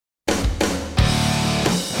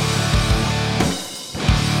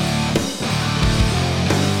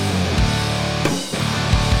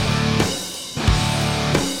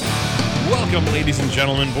ladies and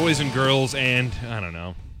gentlemen, boys and girls, and, I don't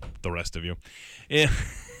know, the rest of you. It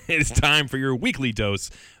is time for your weekly dose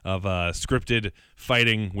of scripted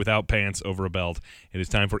fighting without pants over a belt. It is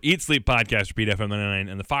time for Eat Sleep Podcast, Repeat FM 99,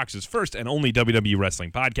 and the Fox's first and only WWE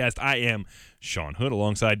Wrestling podcast. I am Sean Hood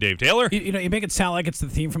alongside Dave Taylor. You make it sound like it's the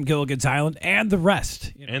theme from Gilligan's Island and the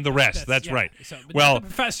rest. And the rest, that's right. So, well, the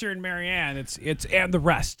Professor and Marianne, it's and the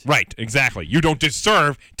rest. Right, exactly. You don't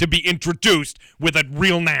deserve to be introduced with a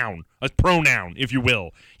real noun, a pronoun, if you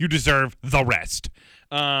will. You deserve the rest.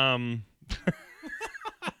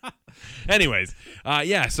 Anyways,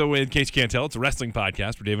 so in case you can't tell, it's a wrestling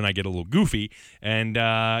podcast where Dave and I get a little goofy and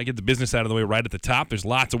get the business out of the way right at the top. There's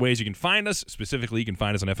lots of ways you can find us. Specifically, you can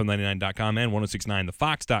find us on FM99.com and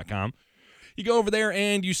 1069thefox.com. You go over there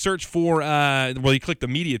and you search for, you click the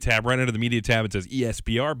media tab. Right under the media tab, it says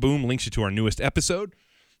ESPR. Boom, links you to our newest episode.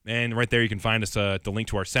 And right there, you can find us the link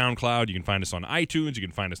to our SoundCloud. You can find us on iTunes. You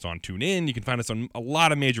can find us on TuneIn. You can find us on a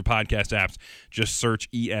lot of major podcast apps. Just search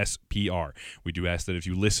ESPR. We do ask that if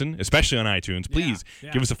you listen, especially on iTunes, please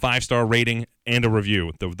give us a 5-star rating and a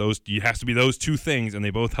review. It has to be those two things, and they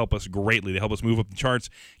both help us greatly. They help us move up the charts,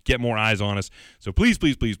 get more eyes on us. So please,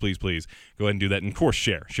 please, please, please, please go ahead and do that. And, of course,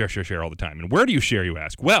 share all the time. And where do you share, you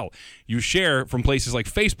ask? Well, you share from places like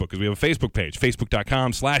Facebook, because we have a Facebook page,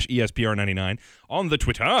 facebook.com/ESPR99, on the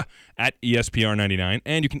Twitter, at ESPR99,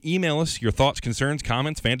 and you can email us your thoughts, concerns,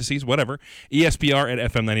 comments, fantasies, whatever,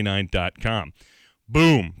 ESPR@FM99.com.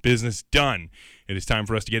 Boom, business done. It is time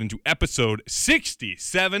for us to get into episode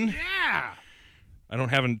 67. Yeah. I don't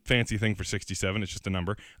have a fancy thing for 67. It's just a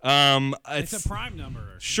number. It's a prime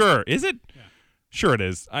number. Sure. Is it? Yeah. Sure it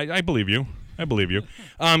is. I believe you.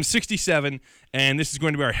 67, and this is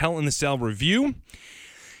going to be our Hell in the Cell review.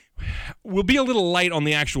 We'll be a little light on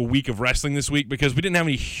the actual week of wrestling this week because we didn't have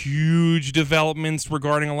any huge developments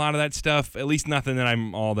regarding a lot of that stuff, at least nothing that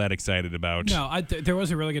I'm all that excited about. No, there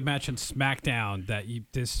was a really good match on SmackDown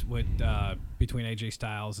between AJ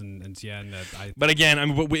Styles and Cien. But again,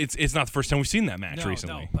 it's not the first time we've seen that match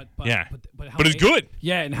recently. No, but it's good.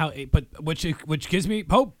 Yeah, and which gives me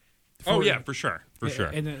hope. For sure.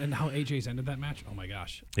 And how AJ's ended that match, oh my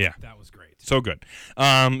gosh. Yeah. That was great. So good.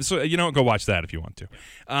 Go watch that if you want to.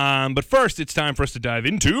 But first, it's time for us to dive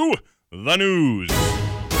into the news.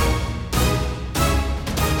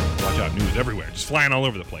 Watch out, news everywhere, just flying all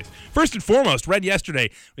over the place. First and foremost, read yesterday,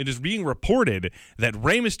 it is being reported that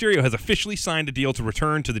Rey Mysterio has officially signed a deal to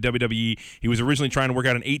return to the WWE. He was originally trying to work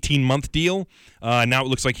out an 18-month deal. Now it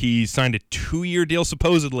looks like he signed a 2-year deal,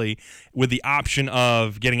 supposedly, with the option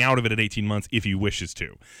of getting out of it at 18 months if he wishes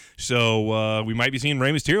to. So we might be seeing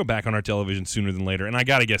Rey Mysterio back on our television sooner than later, and I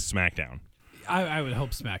got to guess SmackDown. I would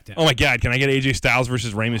hope SmackDown. Oh, my God. Can I get AJ Styles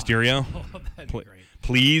versus Rey Mysterio? That'd be great.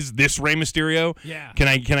 Please, this Rey Mysterio? Yeah. Can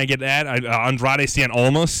I get that? Andrade Cien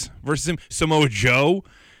Almas versus him? Samoa Joe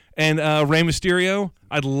and Rey Mysterio?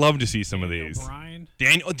 I'd love to see some of these.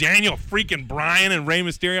 Daniel freaking Bryan and Rey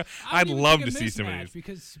Mysterio? I'd love to see some of these.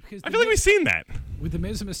 Because I feel like we've seen that. With the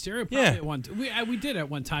Miz and Mysterio, probably at one time. We did at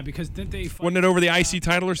one time because didn't they fight? Wasn't it over the IC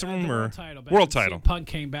title or something? World title. World title. Punk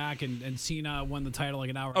came back and Cena won the title like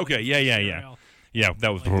an hour Okay, later. Yeah,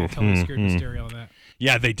 that was... They totally screwed Mysterio on that.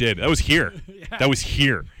 Yeah, they did. That was here. That was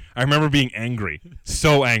here. I remember being angry.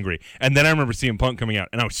 So angry. And then I remember CM Punk coming out,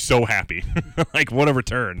 and I was so happy. Like, what a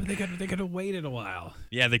return. But they could have waited a while.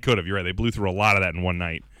 Yeah, they could have. You're right. They blew through a lot of that in one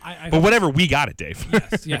night. But whatever, we got it, Dave.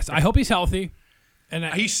 Yes. I hope he's healthy.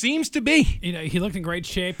 And he seems to be. He looked in great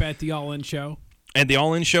shape at the All In show. At the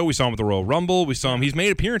All In show, we saw him at the Royal Rumble. We saw him. He's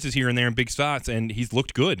made appearances here and there in big spots, and he's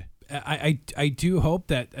looked good. I do hope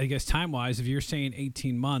that, I guess, time-wise, if you're saying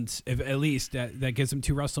 18 months, if at least that gives them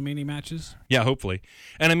 2 WrestleMania matches. Yeah, hopefully.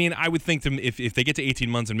 And, I mean, I would think if they get to 18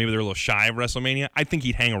 months and maybe they're a little shy of WrestleMania, I think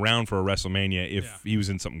he'd hang around for a WrestleMania if he was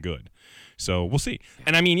in something good. So we'll see.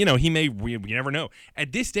 And, I mean, we never know.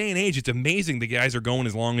 At this day and age, it's amazing the guys are going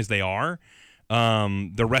as long as they are.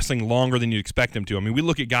 They're wrestling longer than you'd expect them to. I mean, we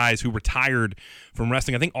look at guys who retired from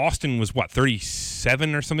wrestling. I think Austin was,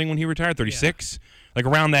 37 or something when he retired? 36? Yeah. Like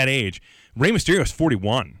around that age. Rey Mysterio is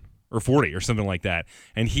 41 or 40 or something like that.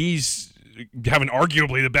 And he's having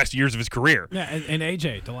arguably the best years of his career. Yeah, and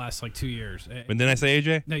AJ, the last 2 years. But didn't I say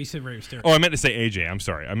AJ? No, you said Rey Mysterio. Oh, I meant to say AJ. I'm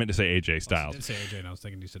sorry. I meant to say AJ Styles. I didn't say AJ, and I was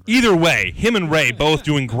thinking you said Rey. Either way, him and Rey both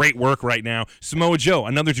doing great work right now. Samoa Joe,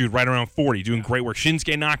 another dude right around 40, doing great work.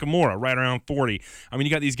 Shinsuke Nakamura, right around 40. I mean,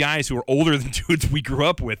 you got these guys who are older than dudes we grew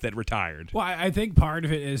up with that retired. Well, I think part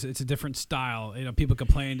of it is it's a different style. People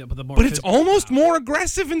complained about the more. But it's almost more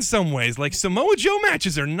aggressive in some ways. Like Samoa Joe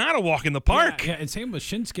matches are not a walk in the park. Yeah, and same with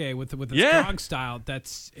Shinsuke with the strong style.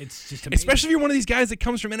 It's just amazing. Especially if you're one of these guys that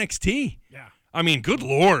comes from NXT. Yeah. I mean, good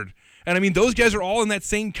Lord. And I mean, those guys are all in that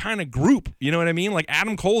same kind of group. You know what I mean? Like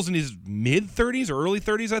Adam Cole's in his mid-30s or early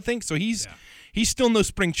 30s, I think. So he's still no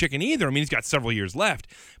spring chicken either. I mean, he's got several years left.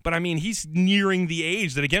 But I mean, he's nearing the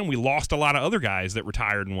age that, again, we lost a lot of other guys that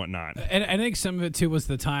retired and whatnot. And I think some of it, too, was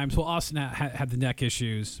the times. Well, Austin had the neck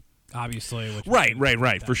issues. Obviously,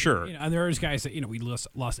 right, for sure. And there's guys that we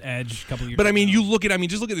lost Edge a couple years. But I mean, ago.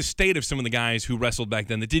 just look at the state of some of the guys who wrestled back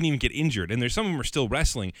then that didn't even get injured, and there's some of them are still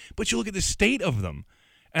wrestling. But you look at the state of them,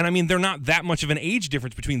 and I mean, they're not that much of an age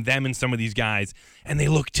difference between them and some of these guys, and they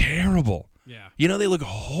look terrible. Yeah, they look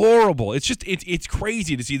horrible. It's just it's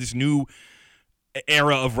crazy to see this new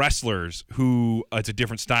era of wrestlers who it's a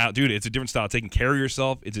different style, dude. It's a different style of taking care of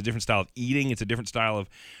yourself. It's a different style of eating. It's a different style of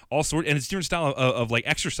all sorts, and it's a different style of like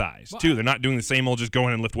exercise too. They're not doing the same old just go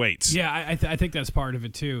in and lift weights. Yeah, I think that's part of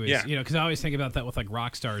it too. Because I always think about that with like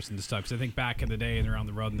rock stars and stuff. Because I think back in the day and they're on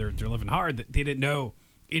the road and they're living hard. That they didn't know.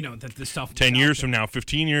 That this stuff. 10 years from now,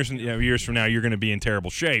 15 years from now, you're going to be in terrible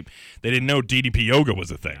shape. They didn't know DDP yoga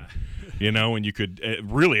was a thing. And you could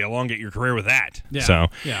really elongate your career with that. Yeah. So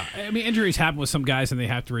I mean, injuries happen with some guys, and they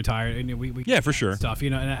have to retire. And we for sure stuff.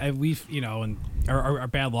 And we've and our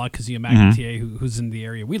bad luck because McIntyre, who's in the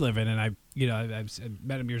area we live in, and I've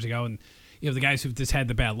met him years ago, and the guys who've just had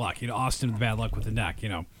the bad luck. Austin the bad luck with the neck.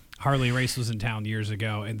 Harley Race was in town years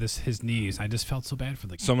ago, and his knees. I just felt so bad for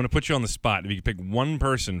the guy. So I'm going to put you on the spot. If you could pick one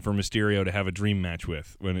person for Mysterio to have a dream match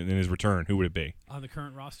with in his return, who would it be? On the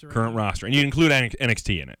current roster? Current roster. And you include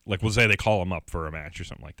NXT in it. Like, we'll say they call him up for a match or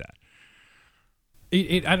something like that.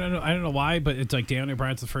 I don't know why, but it's like Daniel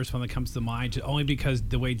Bryan's the first one that comes to mind, only because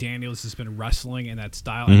the way Daniels has been wrestling in that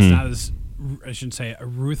style, it's not as, I shouldn't say,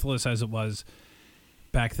 ruthless as it was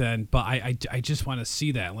back then, but I just want to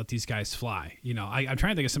see that and let these guys fly. I'm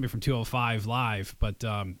trying to think of somebody from 205 Live, but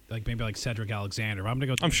like maybe like Cedric Alexander.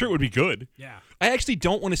 I'm sure it would be good. Yeah. I actually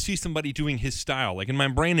don't want to see somebody doing his style. Like in my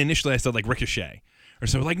brain initially I said like Ricochet or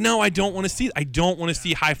something. Like, no, I don't want to see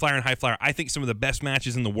see high flyer and high flyer. I think some of the best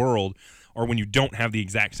matches in the world are when you don't have the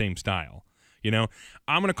exact same style. I'm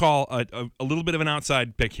going to call a little bit of an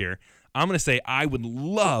outside pick here. I'm going to say I would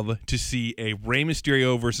love to see a Rey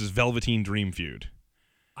Mysterio versus Velveteen Dream feud.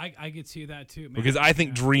 I could see that too, man. Because I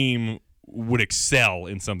think Dream would excel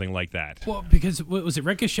in something like that. Well, because was it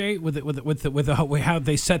Ricochet with how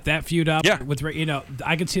they set that feud up? Yeah.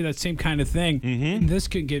 I could see that same kind of thing. And this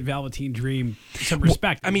could get Velveteen Dream some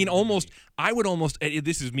respect. I mean, I would almost.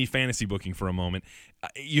 This is me fantasy booking for a moment.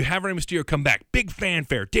 You have Rey Mysterio come back, big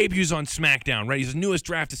fanfare, debuts on SmackDown, right? He's the newest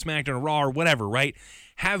draft to SmackDown or Raw or whatever, right?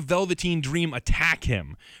 Have Velveteen Dream attack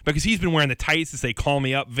him because he's been wearing the tights to say "Call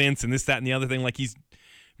me up, Vince" and this, that, and the other thing. Like he's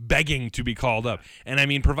begging to be called up. And I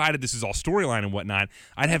mean, provided this is all storyline and whatnot,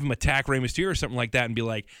 I'd have him attack Rey Mysterio or something like that and be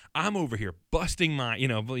like, I'm over here busting my,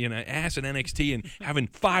 ass in NXT and having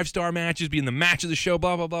 5-star matches, being the match of the show,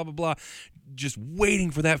 blah, blah, blah, blah, blah. Just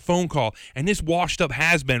waiting for that phone call. And this washed up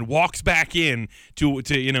has-been walks back in to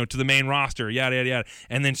the main roster, yada, yada, yada,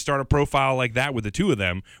 and then start a profile like that with the two of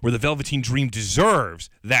them where the Velveteen Dream deserves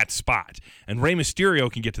that spot. And Rey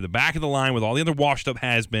Mysterio can get to the back of the line with all the other washed up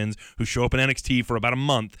has-beens who show up in NXT for about a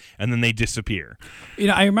month and then they disappear.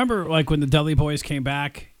 I remember like when the Dudley Boys came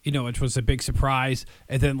back, which was a big surprise.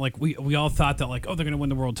 And then like we all thought that like, oh, they're going to win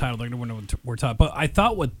the world title. They're going to win the world title. But I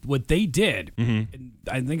thought what they did, and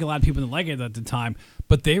I think a lot of people didn't like it at the time,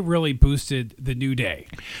 but they really boosted the New Day.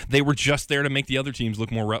 They were just there to make the other teams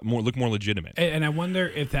look more legitimate. And I wonder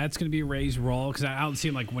if that's going to be Ray's role, because I don't see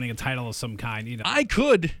him like winning a title of some kind. I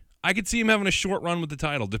could see him having a short run with the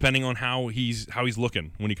title, depending on how he's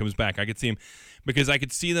looking when he comes back. I could see him, because I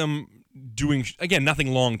could see them doing, again,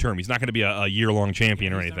 nothing long term. He's not going to be a year-long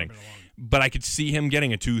champion or anything. But I could see him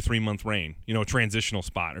getting a 2-3 month reign, a transitional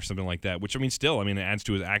spot or something like that, which, it adds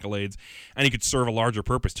to his accolades, and he could serve a larger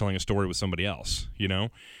purpose telling a story with somebody else,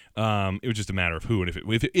 It was just a matter of who and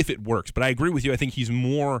if it works. But I agree with you. I think he's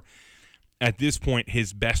more, at this point,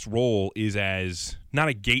 his best role is as not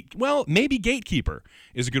a maybe gatekeeper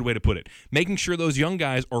is a good way to put it. Making sure those young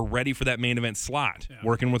guys are ready for that main event slot,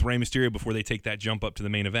 working with Rey Mysterio before they take that jump up to the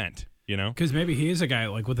main event. Because maybe he is a guy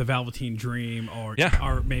like with the Velveteen Dream or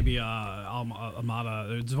maybe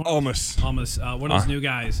Amada. Almost. One of those new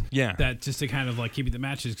guys. Yeah. That just to kind of like keep the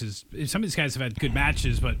matches, because some of these guys have had good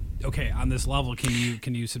matches, but okay, on this level, can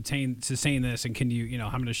you sustain this, and can you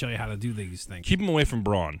I'm going to show you how to do these things. Keep him away from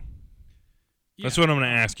Braun. That's what I'm going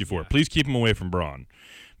to ask you for. Please keep him away from Braun,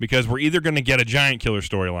 because we're either going to get a giant killer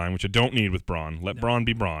storyline, which I don't need with Braun. Let Braun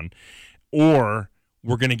be Braun, or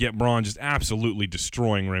we're going to get Braun just absolutely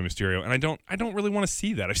destroying Rey Mysterio, and I don't really want to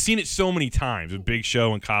see that. I've seen it so many times with Big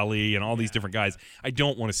Show and Khali and all these different guys. I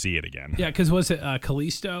don't want to see it again. Yeah, because was it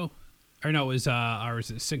Kalisto? Or no, it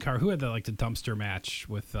was Sin Cara who had the dumpster match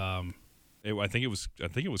with I think it was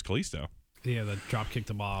Kalisto. Yeah, the drop kicked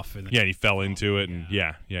him off, and he fell into it, and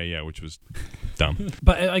yeah, which was dumb.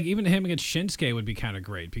 But even him against Shinsuke would be kind of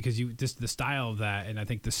great because the style of that, and I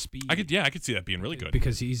think the speed. I could see that being really good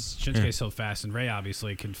because Shinsuke's so fast, and Ray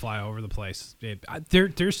obviously can fly over the place.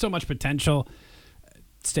 There's so much potential.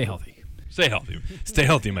 Stay healthy. Stay healthy. Stay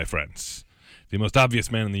healthy, my friends. The most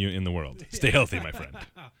obvious man in the world. Stay healthy, my friend.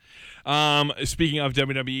 Speaking of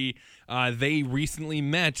WWE, they recently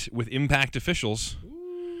met with Impact officials.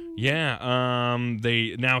 Yeah,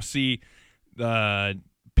 they now see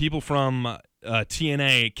people from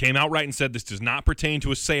TNA came out right and said this does not pertain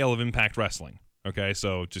to a sale of Impact Wrestling. Okay,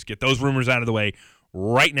 so just get those rumors out of the way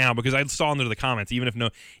right now because I saw under the comments. Even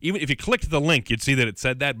if you clicked the link, you'd see that it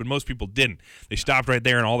said that, but most people didn't. They stopped right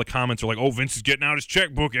there, and all the comments are like, "Oh, Vince is getting out his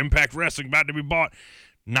checkbook. Impact Wrestling about to be bought."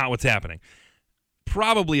 Not what's happening.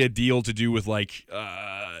 Probably a deal to do with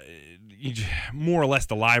more or less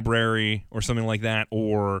the library or something like that,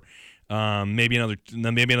 or maybe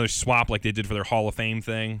another swap like they did for their Hall of Fame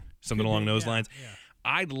thing, something along those lines. Yeah.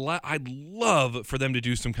 I'd love for them to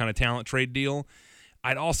do some kind of talent trade deal.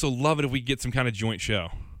 I'd also love it if we get some kind of joint show.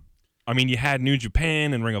 I mean, you had New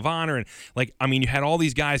Japan and Ring of Honor, and you had all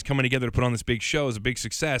these guys coming together to put on this big show. It was a big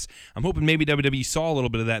success. I'm hoping maybe WWE saw a little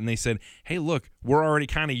bit of that, and they said, hey, look, we're already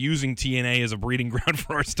kind of using TNA as a breeding ground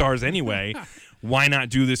for our stars anyway. Why not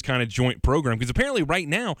do this kind of joint program? Because apparently right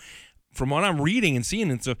now, from what I'm reading and seeing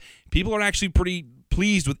and stuff, people are actually pretty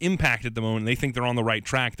pleased with Impact at the moment. They think they're on the right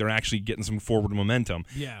track. They're actually getting some forward momentum.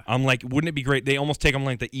 Yeah. I'm like, wouldn't it be great? They almost take them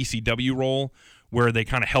like the ECW role, where they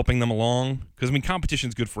kind of helping them along. Because, competition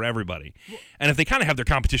is good for everybody. And if they kind of have their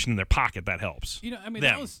competition in their pocket, that helps.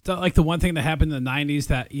 That was the one thing that happened in the 90s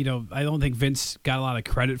that, I don't think Vince got a lot of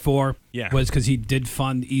credit for. Yeah. Was because he did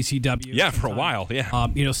fund ECW. Yeah, for a while,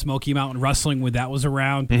 yeah. Smoky Mountain Wrestling, when that was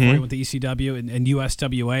around before he went to ECW and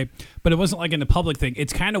USWA. But it wasn't like in the public thing.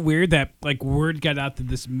 It's kind of weird that, word got out that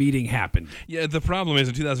this meeting happened. Yeah, the problem is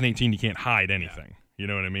in 2018, you can't hide anything. Yeah. You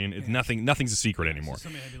know what I mean? It's nothing's a secret anymore. So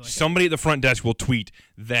somebody at the front desk will tweet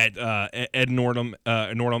that Ed Nordum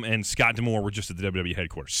and Scott D'Amore were just at the WWE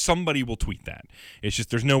headquarters. Somebody will tweet that. It's just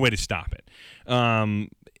there's no way to stop it.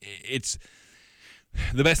 It's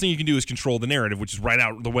the best thing you can do is control the narrative, which is right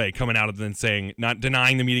out of the way, coming out of then saying, not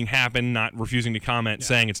denying the meeting happened, not refusing to comment,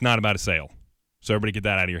 saying it's not about a sale. So everybody get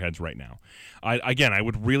that out of your heads right now. I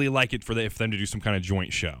would really like it for them to do some kind of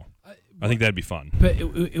joint show. I think that'd be fun. But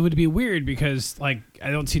it would be weird because, I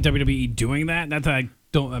don't see WWE doing that. Not that I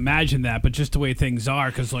don't imagine that, but just the way things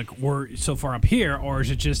are, because, we're so far up here, or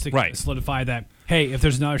is it just to solidify that, hey, if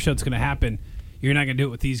there's another show that's going to happen, you're not going to do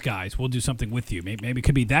it with these guys. We'll do something with you. Maybe it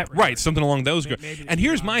could be that. Right, something along those lines. And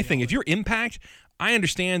here's my thing. If you're Impact, I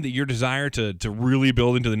understand that your desire to really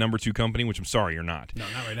build into the number 2 company, which I'm sorry you're not. No,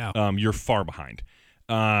 not right now. You're far behind.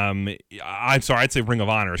 I'm sorry, I'd say Ring of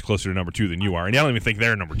Honor is closer to number 2 than you are, and I don't even think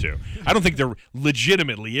they're number 2. I don't think there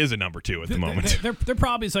legitimately is a number 2 at the moment. They're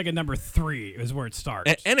probably like a number 3 is where it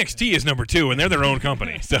starts. NXT is number 2, and they're their own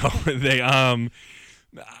company. So they,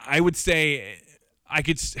 I would say, I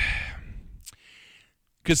could,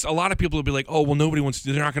 because a lot of people will be like, oh, well,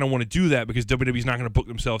 they're not going to want to do that because WWE's not going to book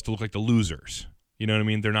themselves to look like the losers. You know what I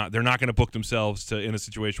mean? They're not going to book themselves in a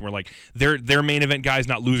situation where their main event guy is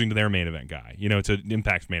not losing to their main event guy. To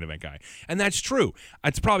Impact's main event guy, and that's true.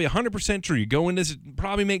 It's probably 100% true. You go in this,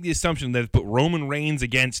 probably make the assumption that put Roman Reigns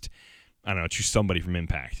against, I don't know, choose somebody from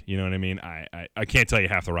Impact. You know what I mean? I can't tell you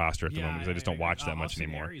half the roster at the moment because I just don't watch that much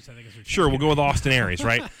anymore. Aries, sure, we'll go with Austin Aries,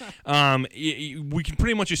 right? We can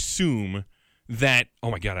pretty much assume that.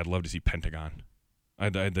 Oh my God, I'd love to see Pentagon.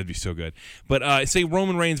 That'd be so good. But say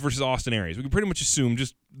Roman Reigns versus Austin Aries. We can pretty much assume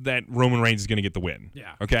just that Roman Reigns is going to get the win.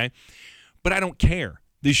 Yeah. Okay? But I don't care.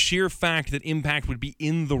 The sheer fact that Impact would be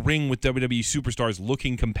in the ring with WWE superstars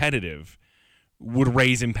looking competitive would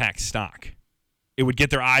raise Impact's stock. It would get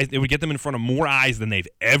them in front of more eyes than they've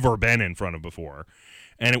ever been in front of before.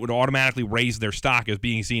 And it would automatically raise their stock as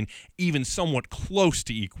being seen even somewhat close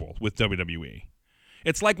to equal with WWE.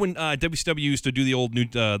 It's like when WCW used to do the old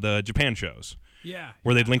the Japan shows. Yeah,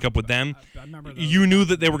 where they'd link up with them. I remember those. You knew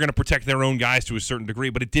that they were going to protect their own guys to a certain degree,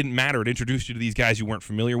 but it didn't matter. It introduced you to these guys you weren't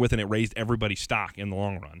familiar with, and it raised everybody's stock in the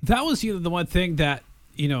long run. That was the one thing that,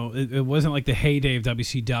 it wasn't like the heyday of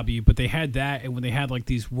WCW, but they had that, and when they had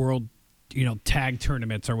these world tag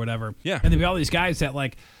tournaments or whatever. Yeah. And there'd be all these guys that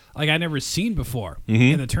like I never seen before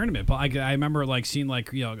in the tournament. But I remember like seeing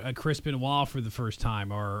like a Chris Benoit for the first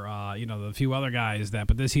time, or a few other guys that.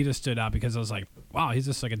 But he just stood out because I was like, wow, he's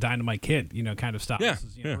just like a dynamite kid, kind of stuff. Yeah. This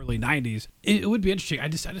is, early '90s. It would be interesting. I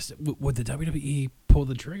just would the WWE pull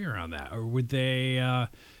the trigger on that, or would they?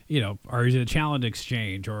 Or is it a challenge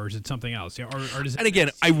exchange, or is it something else? Or does it, And again,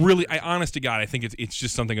 honest to God, I think it's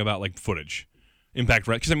just something about like footage. Impact,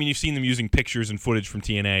 right? Because you've seen them using pictures and footage from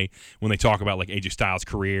TNA when they talk about like AJ Styles'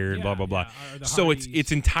 career and blah blah blah. So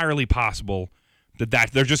it's entirely possible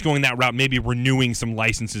that they're just going that route, maybe renewing some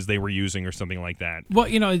licenses they were using or something like that. Well,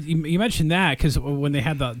 you mentioned that because when they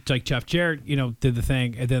had like Jeff Jarrett, did the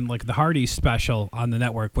thing, and then like the Hardys special on the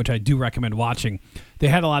network, which I do recommend watching. They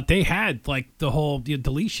had a lot. They had like the whole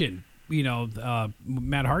deletion.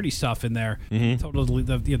 Matt Hardy stuff in there, total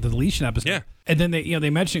the deletion episode. Yeah. And then they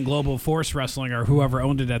mentioned Global Force Wrestling or whoever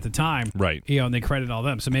owned it at the time, right? And they credit all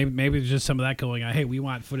them. So maybe there's just some of that going on. Hey, we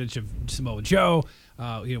want footage of Samoa Joe.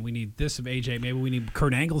 We need this of AJ. Maybe we need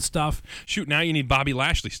Kurt Angle stuff. Shoot, now you need Bobby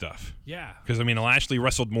Lashley stuff. Yeah. Because Lashley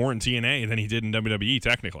wrestled more in TNA than he did in WWE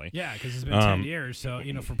technically. Yeah, because it's been 10 years. So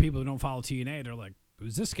for people who don't follow TNA, they're like,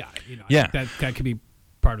 who's this guy? Yeah. I think that could be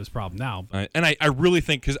part of his problem now. And I really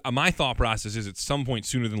think, because my thought process is at some point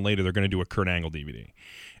sooner than later they're going to do a Kurt Angle DVD.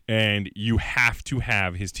 And you have to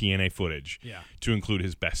have his TNA footage to include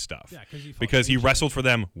his best stuff. Yeah, because he wrestled for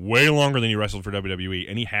them way longer than he wrestled for WWE,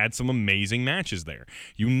 and he had some amazing matches there.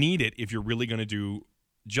 You need it if you're really going to do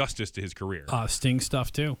justice to his career. Sting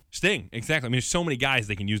stuff too. Sting, exactly. There's so many guys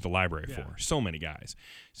they can use the library for. So many guys.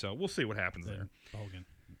 So we'll see what happens there. Hogan.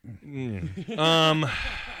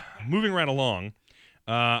 Moving right along.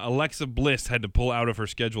 Alexa Bliss had to pull out of her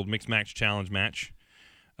scheduled mixed match challenge match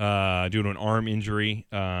due to an arm injury.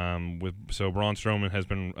 So Braun Strowman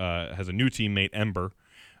has a new teammate, Ember.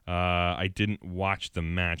 I didn't watch the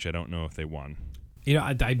match. I don't know if they won.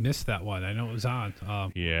 I missed that one. I know it was on.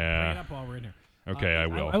 Yeah. Bring it up while we're in here. Okay, I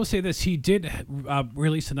will. I will say this: he did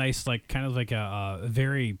release a nice, kind of like a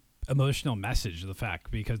very emotional message of the fact,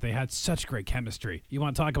 because they had such great chemistry. You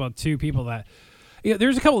want to talk about two people that,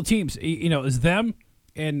 there's a couple of teams. It was them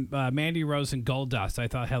and Mandy Rose and Goldust. I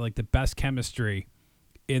thought had like the best chemistry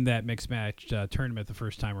in that mixed match tournament the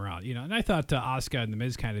first time around. And I thought Asuka and The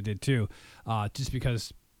Miz kind of did too, just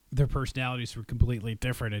because their personalities were completely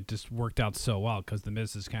different. It just worked out so well because The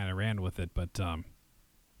Miz just kind of ran with it, but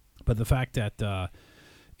the fact that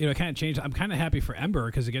it kind of changed. I'm kind of happy for Ember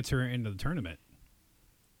because it gets her into the tournament.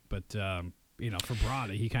 But for Braun,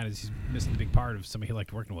 he's missing a big part of somebody he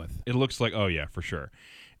liked working with. It looks like, oh yeah, for sure.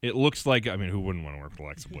 It looks like, who wouldn't want to work with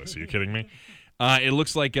Alexa Bliss? Are you kidding me? It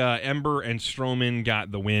looks like Ember and Strowman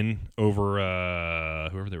got the win over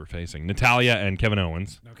whoever they were facing, Natalya and Kevin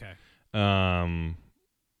Owens. Okay.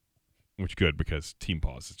 Which good, because Team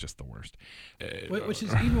Pause is just the worst. Which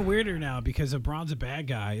is even weirder now because if Braun's a bad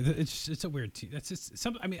guy, it's a weird team. That's just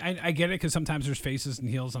some. I get it because sometimes there's faces and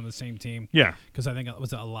heels on the same team. Yeah. Because I think it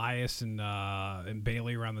was Elias and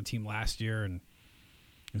Bailey were on the team last year, and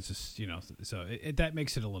it's just so that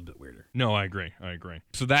makes it a little bit weirder. No, I agree.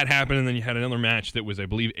 So that happened, and then you had another match that was, I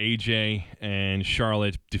believe, AJ and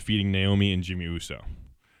Charlotte defeating Naomi and Jimmy Uso.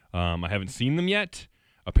 I haven't seen them yet.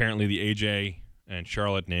 Apparently, the AJ and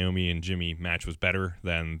Charlotte, Naomi, and Jimmy match was better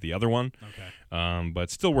than the other one. Okay. But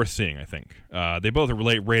still worth seeing, I think. They both are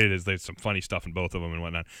rated as there's some funny stuff in both of them and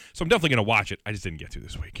whatnot. So I'm definitely going to watch it. I just didn't get to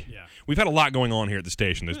this week. Yeah. We've had a lot going on here at the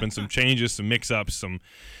station. There's been some changes, some mix-ups, some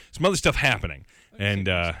other stuff happening. And,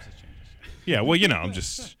 yeah, well, I'm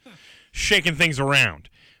just shaking things around.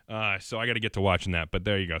 So I got to get to watching that. But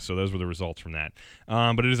there you go. So those were the results from that.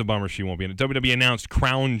 But it is a bummer she won't be in it. WWE announced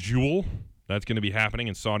Crown Jewel. That's going to be happening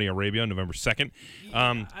in Saudi Arabia on November 2nd,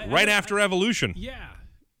 right after Evolution. Yeah.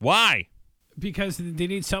 Why? Because they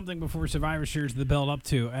need something before Survivor Series to build up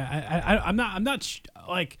to. I'm not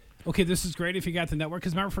like, okay, this is great if you got the network.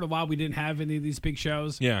 Because remember, for a while we didn't have any of these big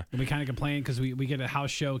shows. Yeah. And we kind of complained because we get a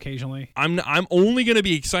house show occasionally. I'm only going to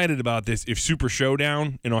be excited about this if Super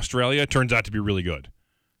Showdown in Australia turns out to be really good.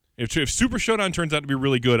 If Super Showdown turns out to be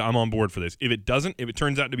really good, I'm on board for this. If it doesn't, if it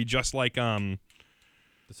turns out to be just like the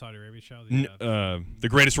Saudi Arabia show? The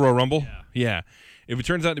Greatest Royal Rumble? Yeah. If it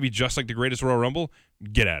turns out to be just like the Greatest Royal Rumble,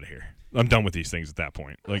 get out of here. I'm done with these things at that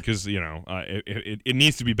point. Because, it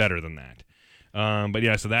needs to be better than that. But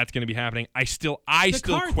yeah, so that's going to be happening. I still question.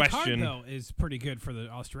 The card, though, is pretty good for the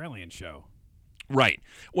Australian show. Right.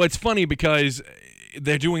 Well, it's funny because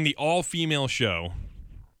they're doing the all-female show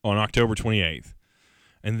on October 28th.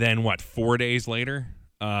 And then, 4 days later,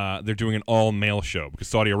 they're doing an all-male show because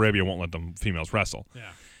Saudi Arabia won't let them females wrestle.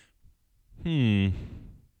 Yeah.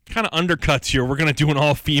 kind of undercuts your, we're going to do an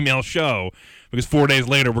all-female show because 4 days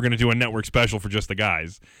later we're going to do a network special for just the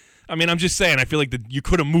guys. I mean, I'm just saying, I feel like you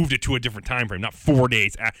could have moved it to a different time frame, not 4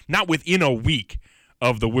 days, not within a week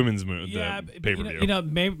of the women's pay-per-view.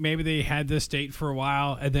 Maybe they had this date for a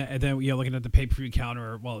while, and then looking at the pay-per-view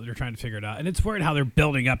counter, they're trying to figure it out. And it's weird how they're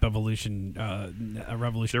building up Revolution.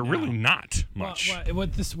 They're really not much.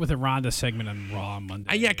 With a Ronda segment on Raw on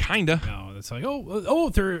Monday. Yeah, kinda. It's like,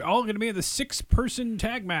 they're all going to be in the 6-person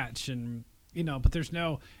tag match, and but there's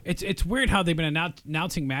no. It's weird how they've been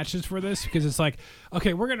announcing matches for this, because it's like,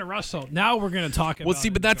 okay, we're going to wrestle. Now we're going to talk about. Well, see,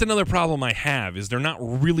 but that's another problem I have, is they're not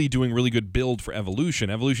really doing really good build for Evolution.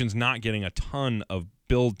 Evolution's not getting a ton of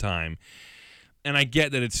build time, and I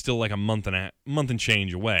get that it's still like a month and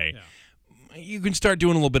change away. Yeah. You can start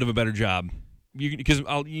doing a little bit of a better job. Because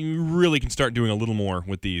you really can start doing a little more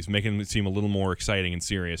with these, making it seem a little more exciting and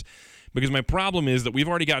serious. Because my problem is that we've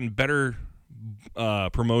already gotten better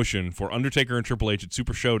promotion for Undertaker and Triple H at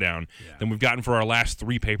Super Showdown than we've gotten for our last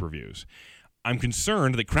 3 pay-per-views. I'm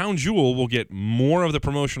concerned that Crown Jewel will get more of the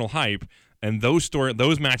promotional hype, and those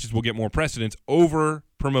matches will get more precedence over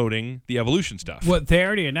promoting the Evolution stuff. What they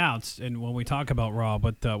already announced, and when we talk about Raw,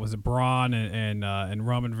 but was it Braun and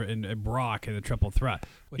Roman and Brock in the triple threat?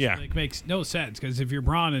 Which makes no sense, because if you're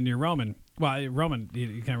Braun and you're Roman, Roman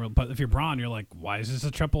you can't really. But if you're Braun, you're like, why is this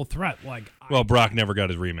a triple threat? Brock never got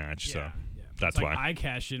his rematch, so. That's why I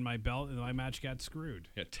cashed in my belt and my match got screwed.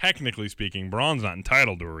 Yeah, technically speaking, Braun's not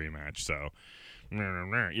entitled to a rematch, so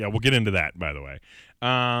yeah, we'll get into that, by the way.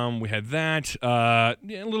 We had that. A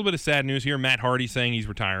little bit of sad news here. Matt Hardy saying he's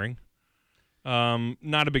retiring.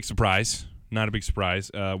 Not a big surprise.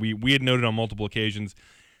 We had noted on multiple occasions.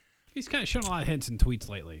 He's kind of shown a lot of hints in tweets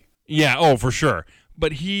lately. Yeah, for sure.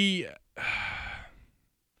 But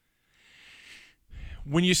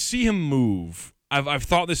when you see him move, I've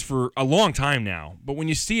thought this for a long time now, but when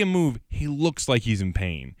you see him move, he looks like he's in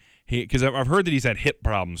pain. Because I've heard that he's had hip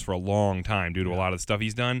problems for a long time due to a lot of the stuff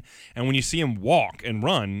he's done. And when you see him walk and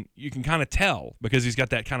run, you can kind of tell, because he's got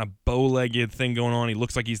that kind of bow-legged thing going on. He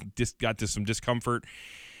looks like he's got some discomfort.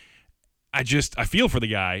 I feel for the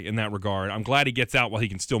guy in that regard. I'm glad he gets out while he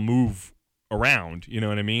can still move around, you know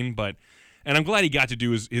what I mean? And I'm glad he got to do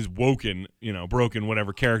his Woken, broken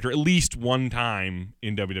whatever character at least one time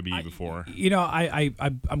in WWE before.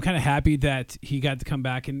 I'm kind of happy that he got to come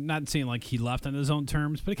back, and not saying like he left on his own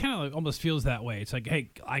terms, but it kind of almost feels that way. It's like, hey,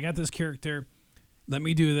 I got this character, let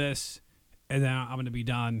me do this, and then I'm going to be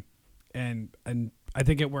done. And I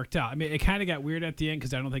think it worked out. I mean, it kind of got weird at the end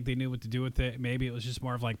because I don't think they knew what to do with it. Maybe it was just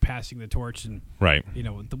more of like passing the torch and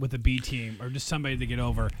with the B team or just somebody to get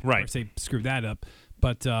over. Right. Or if they screwed that up.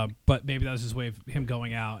 But maybe that was his way of him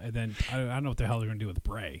going out, and then I don't know what the hell they're going to do with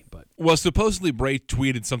Bray. But supposedly Bray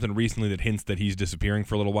tweeted something recently that hints that he's disappearing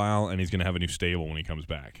for a little while, and he's going to have a new stable when he comes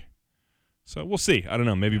back. So we'll see. I don't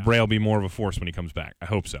know. Maybe Bray will be more of a force when he comes back. I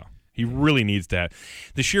hope so. He really needs to have.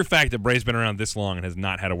 The sheer fact that Bray's been around this long and has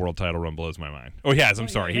not had a world title run blows my mind. Oh, he has. I'm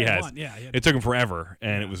sorry. He has. It took him forever,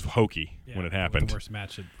 and it was hokey when it happened. The worst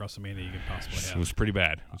match at WrestleMania you could possibly have. It was pretty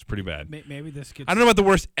bad. Maybe this gets. I don't know about the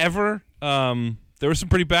worst ever. There were some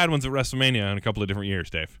pretty bad ones at WrestleMania in a couple of different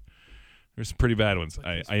years, Dave. There's some pretty bad ones.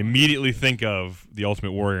 I immediately think of the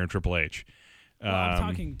Ultimate Warrior and Triple H. I'm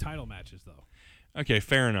talking title matches, though. Okay,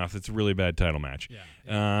 fair enough. It's a really bad title match.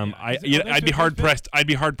 I'd be hard pressed. I'd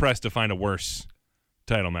be hard pressed to find a worse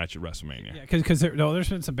title match at WrestleMania. Yeah, because there's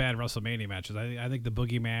been some bad WrestleMania matches. I think the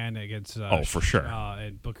Boogeyman against for sure,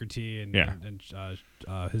 and Booker T and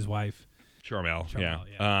his wife Sharmell.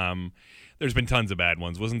 Yeah. There's been tons of bad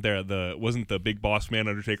ones. Wasn't the Big Boss Man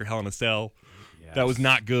Undertaker Hell in a Cell? Yes. That was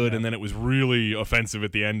not good, and then it was really offensive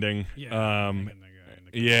at the ending. And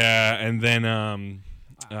then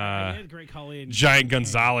I had Great Khali and Giant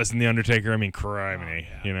Gonzalez and the Undertaker. I mean, criminy.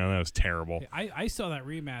 That was terrible. I saw that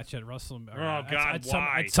rematch at WrestleMania. Oh God,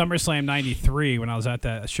 why? At SummerSlam '93 when I was at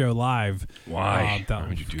that show live. Why? Why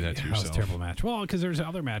would you do that to yourself? That was a terrible match. Well, because there's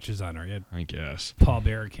other matches on there. I guess Paul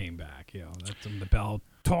Bearer came back. That's the bell,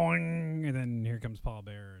 toing, and then here comes Paul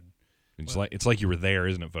Bearer. It's like you were there,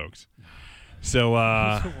 isn't it, folks? So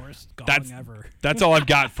the worst ever. That's all I've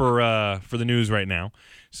got for the news right now.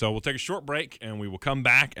 So we'll take a short break, and we will come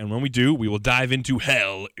back, and when we do, we will dive into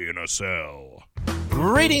Hell in a Cell.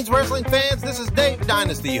 Greetings, wrestling fans. This is Dave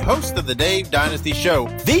Dynasty, host of the Dave Dynasty Show,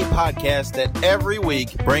 the podcast that every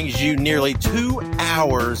week brings you nearly 2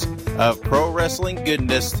 hours of pro wrestling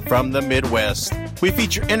goodness from the Midwest. We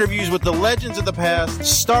feature interviews with the legends of the past,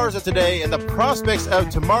 stars of today, and the prospects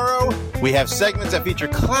of tomorrow. We have segments that feature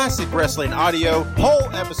classic wrestling audio,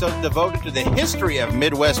 whole episodes devoted to the history of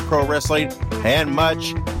Midwest Pro Wrestling, and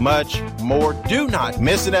much, much more. Do not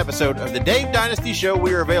miss an episode of the Dave Dynasty Show.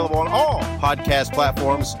 We are available on all podcast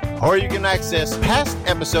platforms, or you can access past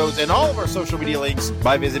episodes and all of our social media links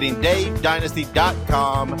by visiting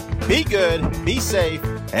DaveDynasty.com. Be good, be safe,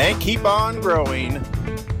 and keep on growing.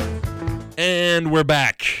 And we're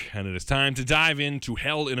back, and it is time to dive into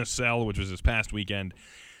Hell in a Cell, which was this past weekend.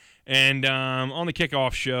 And on the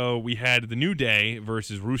kickoff show, we had The New Day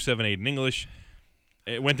versus Rusev and Aiden English.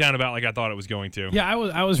 It went down about like I thought it was going to. Yeah,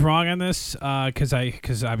 I was wrong on this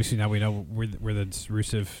because obviously now we know where the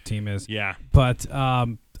Rusev team is. Yeah, but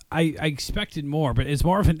I expected more, but it's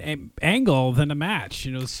more of an angle than a match.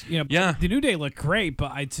 Yeah. The New Day looked great,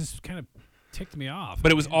 but I just kind of ticked me off.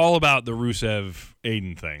 But it was all about the Rusev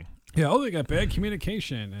Aiden thing. Yeah, they got bad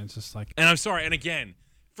communication, and it's just like. And I'm sorry. And again,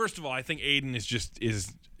 first of all, I think Aiden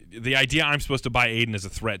is the idea I'm supposed to buy Aiden as a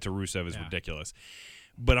threat to Rusev is ridiculous.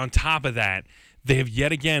 But on top of that, they have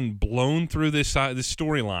yet again blown through this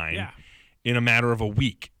storyline in a matter of a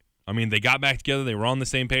week. I mean, they got back together. They were on the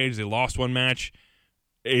same page. They lost one match.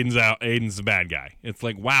 Aiden's out. Aiden's the bad guy. It's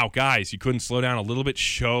like, wow, guys, you couldn't slow down a little bit,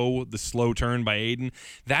 show the slow turn by Aiden.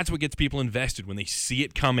 That's what gets people invested when they see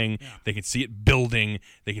it coming. Yeah. They can see it building.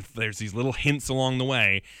 There's these little hints along the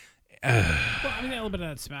way. Well, I mean, a little bit of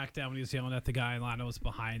that SmackDown when he was yelling at the guy and Lana was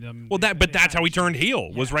behind him. Well, that's how he turned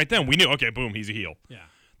heel, was right then. We knew, okay, boom, he's a heel. Yeah.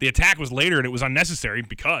 The attack was later, and it was unnecessary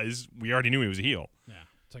because we already knew he was a heel. Yeah.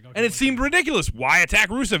 It's like, okay, and it seemed ridiculous. Why attack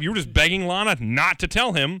Rusev? You were just begging Lana not to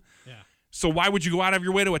tell him. Yeah. So why would you go out of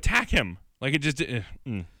your way to attack him? Like, it just...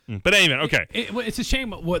 But anyway, okay. It's a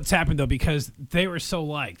shame what's happened, though, because they were so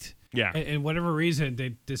liked. Yeah. And whatever reason,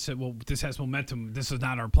 they said, well, this has momentum. This is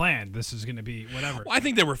not our plan. This is going to be whatever. Well, I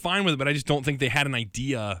think they were fine with it, but I just don't think they had an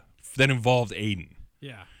idea that involved Aiden.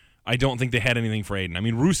 Yeah. I don't think they had anything for Aiden. I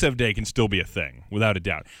mean, Rusev Day can still be a thing, without a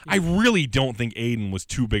doubt. I really don't think Aiden was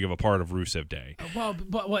too big of a part of Rusev Day. Well,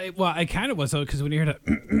 it kind of was, though, because when you heard it...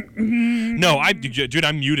 No, dude,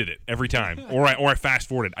 I muted it every time. Or I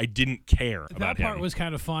fast-forwarded. I didn't care about him. That part was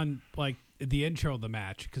kind of fun, like the intro of the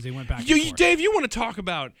match, because they went back and forth. Dave, you want to talk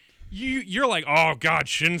about... You're like, oh, God,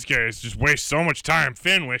 Shinsuke is just wastes so much time.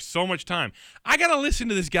 Finn wastes so much time. I got to listen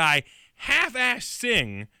to this guy half-ass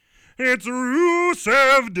sing... It's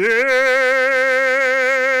Rusev Day.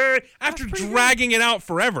 After dragging it out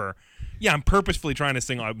forever. Yeah, I'm purposefully trying to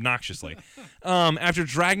sing obnoxiously. After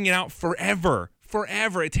dragging it out forever.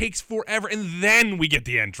 It takes forever. And then we get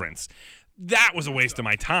the entrance. That was a waste of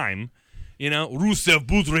my time. Rusev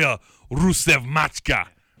Budria, Rusev Machka.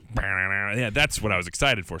 Yeah, that's what I was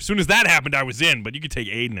excited for. As soon as that happened, I was in. But you could take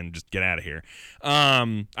Aiden and just get out of here.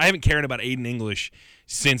 I haven't cared about Aiden English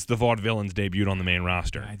since the Vaudevillains debuted on the main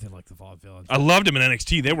roster. I did like the Vaudevillains. I loved them in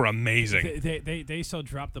NXT. They were amazing. They still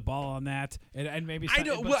dropped the ball on that, and maybe I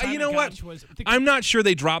don't. Well, you know what? I'm not sure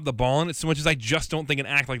they dropped the ball on it so much as I just don't think an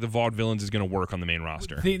act like the Vaudevillains is going to work on the main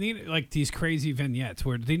roster. They need like these crazy vignettes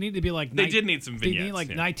where they need to be like. They did need some vignettes. They need like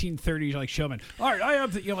 1930s like showmen. All right, I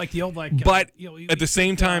have the, like the old like. But at the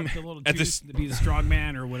same time, at this be the strong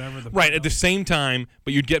man or whatever. Right at the same time,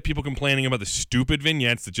 but you'd get people complaining about the stupid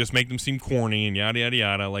vignettes that just make them seem corny and yada yada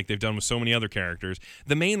yada, like they've done with so many other characters.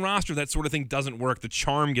 The main roster, that sort of thing doesn't work. The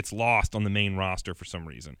charm gets lost on the main roster for some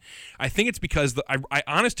reason. I think it's because I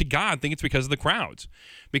honest to God think it's because of the crowds.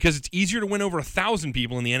 Because it's easier to win over 1,000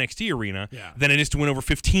 people in the NXT arena than it is to win over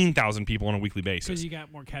 15,000 people on a weekly basis. Because you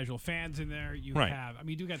got more casual fans in there. You have. I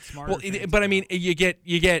mean, you do got smarter. Well, but I mean, you get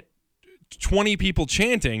 20 people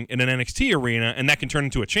chanting in an NXT arena, and that can turn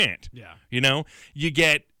into a chant. Yeah. You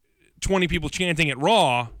get 20 people chanting at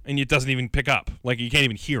Raw, and it doesn't even pick up. Like, you can't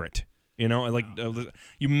even hear it.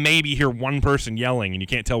 You maybe hear one person yelling, and you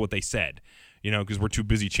can't tell what they said. Because we're too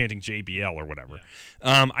busy chanting JBL or whatever.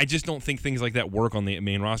 Yeah. I just don't think things like that work on the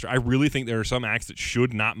main roster. I really think there are some acts that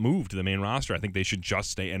should not move to the main roster. I think they should just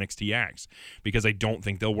stay NXT acts because I don't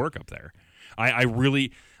think they'll work up there.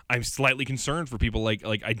 I'm slightly concerned for people like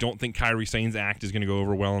I don't think Kairi Sane's act is going to go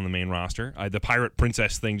over well on the main roster. The Pirate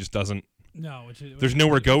Princess thing just doesn't. No, there's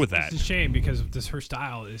nowhere to go with that. It's a shame because her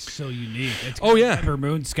style is so unique. Ember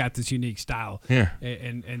Moon's got this unique style. Yeah,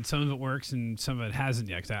 and some of it works and some of it hasn't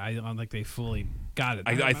yet. 'Cause I don't think they fully got it.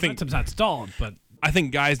 I think it's not stalled, but I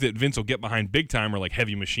think guys that Vince will get behind big time are like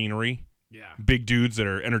Heavy Machinery. Yeah, big dudes that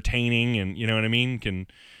are entertaining and you know what I mean can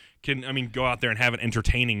go out there and have an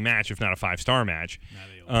entertaining match if not a 5-star match.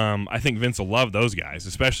 I think Vince will love those guys,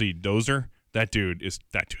 especially Dozer. That dude's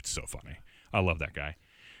so funny. I love that guy.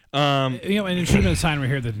 And it should have been a sign right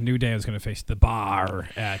here that the New Day was going to face the Bar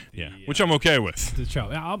at which I'm okay with. the show.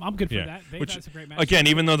 Yeah, I'm good for that. That's a great match. Again,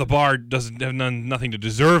 even though the Bar doesn't have nothing to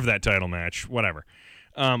deserve that title match, whatever.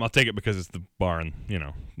 I'll take it because it's the Bar and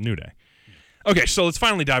New Day. Okay, so let's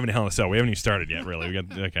finally dive into Hell in a Cell. We haven't even started yet, really.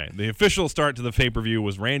 The official start to the pay-per-view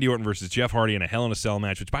was Randy Orton versus Jeff Hardy in a Hell in a Cell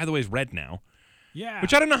match, which, by the way, is red now. Yeah.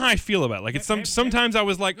 Which I don't know how I feel about. Like, sometimes I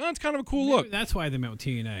was like, oh, it's kind of a cool look. That's why they met with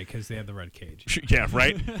TNA, because they had the red cage. Yeah,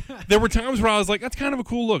 right? There were times where I was like, that's kind of a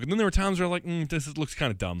cool look. And then there were times where I was like, this looks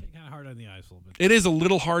kind of dumb. Kind of hard on the eyes a little bit. It is a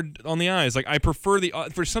little hard on the eyes. Like, I prefer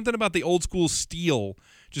for something about the old school steel,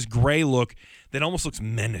 just gray look that almost looks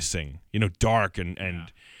menacing, dark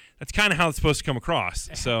and that's kind of how it's supposed to come across.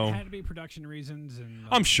 So it had to be production reasons, and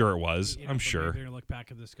I'm sure it was. I'm sure. They're gonna look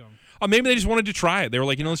back at this going. Maybe they just wanted to try it. They were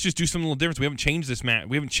like, let's just do something a little different. We haven't changed this mat.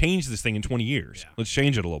 We haven't changed this thing in 20 years. Yeah. Let's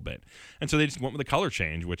change it a little bit. And so they just went with the color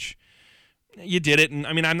change, which you did it. And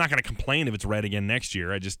I mean, I'm not going to complain if it's red again next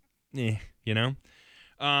year. I just, Anyways,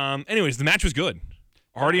 the match was good.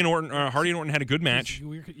 Hardy and Orton had a good match.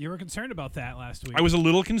 You were concerned about that last week. I was a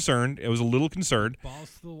little concerned.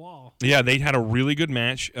 Balls to the wall. Yeah, they had a really good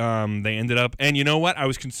match. They ended up, and you know what? I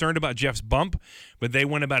was concerned about Jeff's bump, but they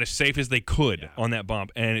went about as safe as they could on that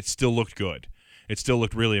bump, and it still looked good. It still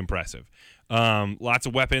looked really impressive. Lots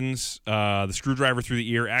of weapons, the screwdriver through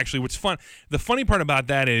the ear. Actually, what's fun, the funny part about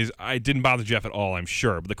that is I didn't bother Jeff at all, I'm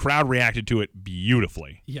sure, but the crowd reacted to it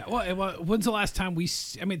beautifully. Yeah, well, when's the last time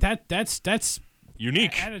that's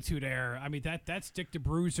unique Attitude Era. I mean, that's Dick the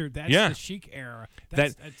Bruiser. That's the Sheik era.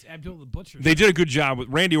 That's Abdul the Butcher. They did a good job.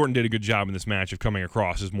 Randy Orton did a good job in this match of coming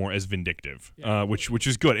across as vindictive, which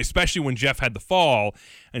is good, especially when Jeff had the fall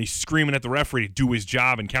and he's screaming at the referee to do his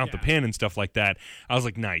job and count the pin and stuff like that. I was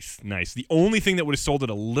like, nice. The only thing that would have sold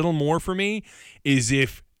it a little more for me is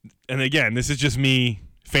if, and again, this is just me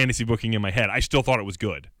fantasy booking in my head, I still thought it was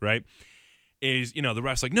good, right? Is, the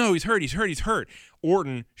ref's like, no, he's hurt.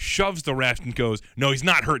 Orton shoves the ref and goes, no, he's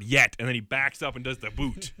not hurt yet. And then he backs up and does the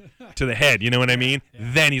boot to the head. You know what I mean? Yeah.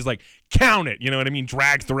 Then he's like, count it. You know what I mean?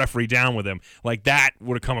 Drags the referee down with him. Like, that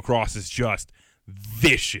would have come across as just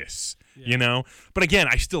vicious, But again,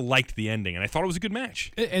 I still liked the ending, and I thought it was a good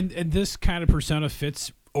match. And this kind of persona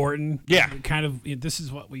fits Orton. Yeah. This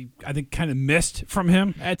is what I think, kind of missed from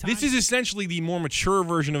him at times. This is essentially the more mature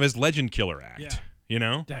version of his Legend Killer act. Yeah.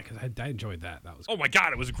 Yeah, because I enjoyed that. That was cool. Oh my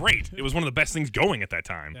God, it was great. It was one of the best things going at that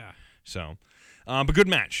time. Yeah. So, but good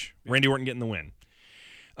match. Randy Orton getting the win.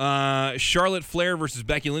 Charlotte Flair versus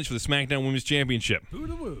Becky Lynch for the SmackDown Women's Championship. Boo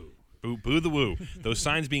the woo. Boo the woo. Those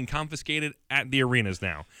signs being confiscated at the arenas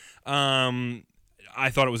now. I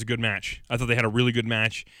thought it was a good match. I thought they had a really good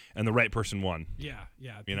match, and the right person won. Yeah.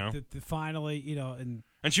 Finally, and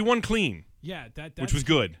she won clean. Yeah, which was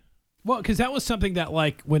good. Well, because that was something that,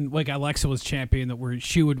 when Alexa was champion, that where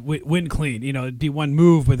she would win clean. It'd be one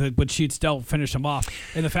move with it, but she'd still finish them off.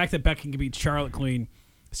 And the fact that Becky can beat Charlotte clean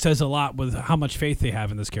says a lot with how much faith they have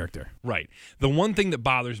in this character. Right. The one thing that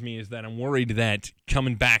bothers me is that I'm worried that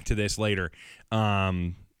coming back to this later,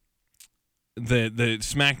 the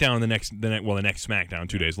SmackDown the next SmackDown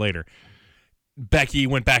 2 days later, Becky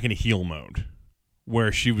went back into heel mode,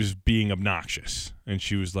 where she was being obnoxious. And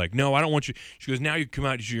she was like, no, I don't want you. She goes, now you come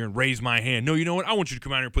out here and raise my hand. No, you know what? I want you to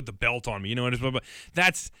come out here and put the belt on me. You know what?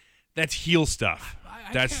 That's heel stuff.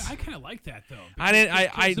 I kind of like that, though.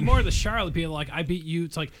 I the more of the Charlotte being like, I beat you.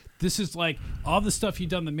 It's like, this is like all the stuff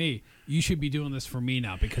you've done to me. You should be doing this for me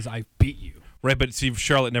now because I beat you. Right, but see,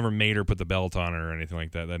 Charlotte never made her put the belt on her or anything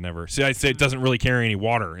like that. I'd say it doesn't really carry any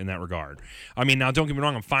water in that regard. I mean, now don't get me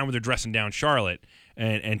wrong, I'm fine with her dressing down Charlotte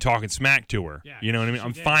and talking smack to her. Yeah, you know what I mean?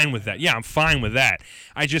 I'm fine with that. Yeah, I'm fine with that.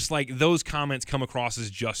 I just those comments come across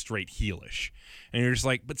as just straight heelish. And you're just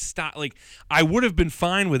like, but stop. I would have been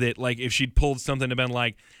fine with it, if she'd pulled something to been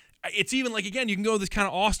like, it's even again, you can go this kind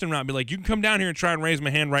of Austin route and be like, you can come down here and try and raise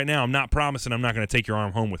my hand right now. I'm not promising I'm not going to take your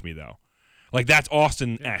arm home with me, though. That's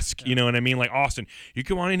Austin-esque, you know what I mean? Austin, you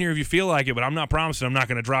come on in here if you feel like it, but I'm not promising I'm not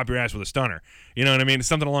going to drop your ass with a stunner. You know what I mean? It's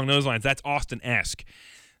something along those lines. That's Austin-esque.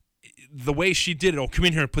 The way she did it, come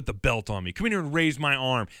in here and put the belt on me. Come in here and raise my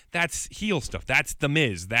arm. That's heel stuff. That's The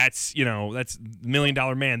Miz. That's, that's $1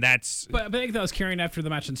 Million Man. That's... But I think that was carrying after the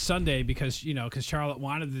match on Sunday because Charlotte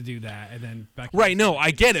wanted to do that, and then Becky... Right, no,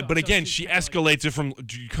 I get it. But again, she escalates it from,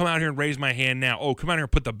 come out here and raise my hand now. Oh, come out here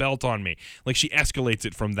and put the belt on me. She escalates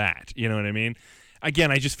it from that. You know what I mean?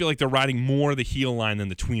 Again, I just feel like they're riding more the heel line than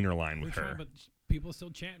the tweener line with her. But people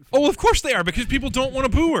still chanting for her. Of course they are, because people don't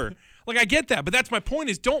want to boo her. I get that, but that's my point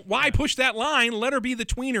is why push that line? Let her be the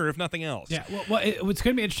tweener, if nothing else. Yeah, what's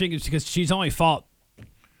going to be interesting is because she's only fought,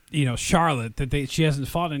 Charlotte, she hasn't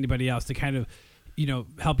fought anybody else to kind of,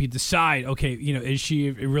 help you decide, okay, is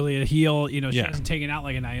she really a heel? She Yeah. hasn't taken out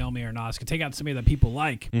like a Naomi or an Asuka. Take out somebody that people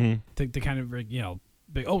like to kind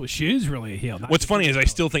of, she is really a heel. What's funny is I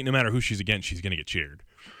still think no matter who she's against, she's going to get cheered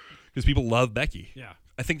because people love Becky. Yeah.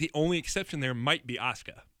 I think the only exception there might be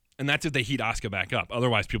Asuka, and that's if they heat Asuka back up.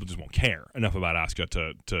 Otherwise, people just won't care enough about Asuka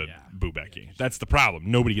to boo Becky. That's the problem.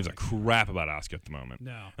 Nobody gives a crap about Asuka at the moment.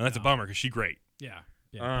 No. And that's a bummer because she's great. Yeah.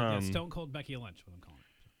 Yeah. Stone Cold Becky Lynch, what I'm calling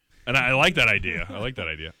it. And I like that idea.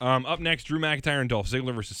 Up next, Drew McIntyre and Dolph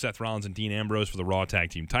Ziggler versus Seth Rollins and Dean Ambrose for the Raw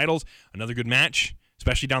Tag Team titles. Another good match,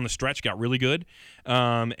 especially down the stretch. Got really good.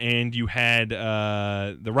 And you had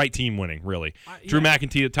the right team winning, really. Drew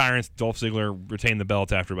McIntyre and Dolph Ziggler retained the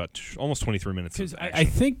belt after about almost 23 minutes. Because I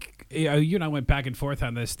think you and I went back and forth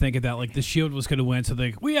on this, thinking that like the Shield was going to win, so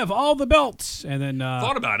we have all the belts. And then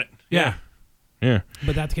thought about it. Yeah.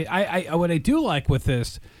 But that's the case. I what I do like with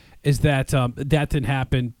this is that that didn't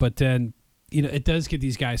happen, but then it does give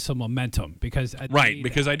these guys some momentum because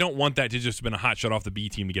I don't want that to just have been a hot shot off the B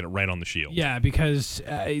team to get it right on the Shield. Yeah, because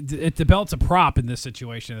the belt's a prop in this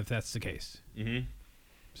situation if that's the case. Mm-hmm.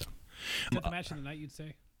 So, is that the match of the night, you'd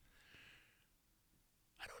say?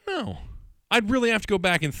 I don't know. I'd really have to go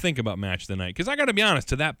back and think about match of the night because I got to be honest.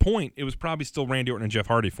 To that point, it was probably still Randy Orton and Jeff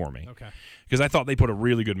Hardy for me. Okay. Because I thought they put a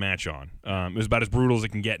really good match on. It was about as brutal as it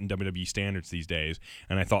can get in WWE standards these days,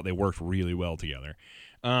 and I thought they worked really well together.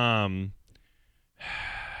 The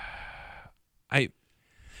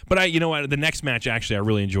next match actually I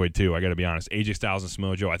really enjoyed too. I got to be honest. AJ Styles and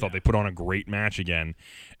Samoa Joe. I thought they put on a great match again,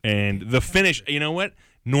 and the finish. You know what?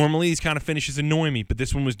 Normally these kind of finishes annoy me, but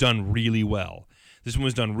this one was done really well. This one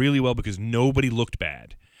was done really well because nobody looked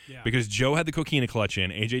bad. Yeah. Because Joe had the coquina clutch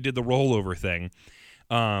in. AJ did the rollover thing.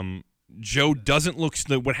 Joe doesn't look.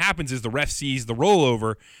 What happens is the ref sees the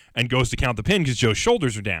rollover and goes to count the pin because Joe's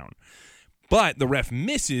shoulders are down. But the ref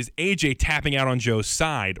misses AJ tapping out on Joe's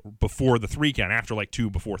side before the 3 count, after like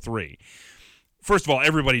 2 before 3. First of all,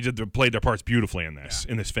 everybody played their parts beautifully in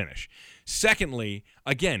this finish. Secondly,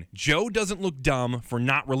 again, Joe doesn't look dumb for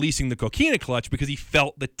not releasing the coquina clutch because he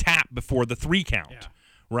felt the tap before the 3 count,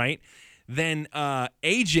 right? Then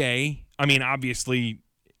AJ, I mean, obviously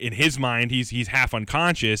in his mind, he's half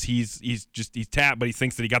unconscious. He's tapped, but he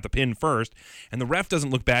thinks that he got the pin first. And the ref doesn't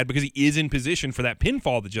look bad because he is in position for that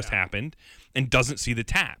pinfall that just happened and doesn't see the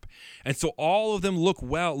tap. And so all of them look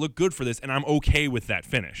good for this, and I'm okay with that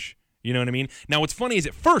finish. You know what I mean? Now, what's funny is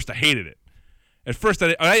at first I hated it. At first,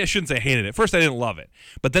 I shouldn't say hated it. At first, I didn't love it.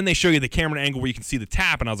 But then they show you the camera angle where you can see the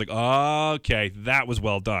tap, and I was like, oh, okay, that was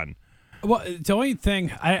well done. Well, the only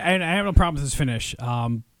thing, I have no problem with this finish,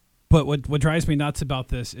 but what drives me nuts about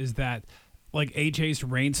this is that, like, AJ's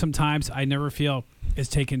reign sometimes, I never feel is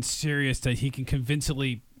taken serious that he can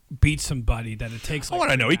convincingly beat somebody, that it takes like... Oh,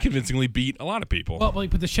 I know. He convincingly beat a lot of people. Well, like,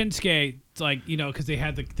 but the Shinsuke, like, because they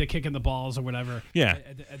had the kick in the balls or whatever. Yeah.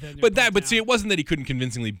 But see, it wasn't that he couldn't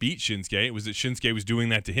convincingly beat Shinsuke. It was that Shinsuke was doing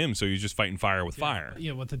that to him, so he was just fighting fire with fire.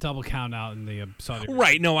 Yeah, with the double count out in the Saudi Arabia.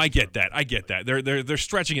 Right. No, I get that. They're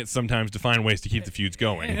stretching it sometimes to find ways to keep the feuds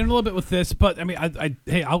going. And a little bit with this, but, I mean,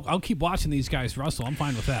 I'll keep watching these guys wrestle. I'm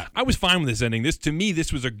fine with that. I was fine with this ending. To me,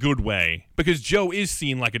 this was a good way, because Joe is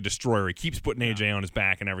seen like a destroyer. He keeps putting AJ on his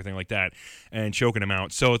back and everything like that and choking him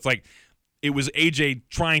out. So it's like it was AJ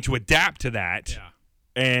trying to adapt to that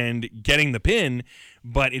and getting the pin,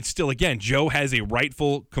 but it's still, again, Joe has a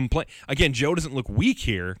rightful complaint. Again, Joe doesn't look weak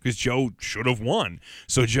here because Joe should have won.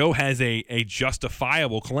 So Joe has a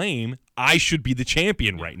justifiable claim. I should be the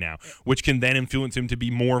champion right now, which can then influence him to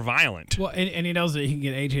be more violent. Well, and he knows that he can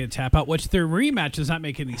get AJ to tap out, which their rematch does not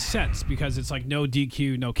make any sense because it's like no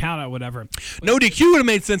DQ, no count out, whatever. No DQ would have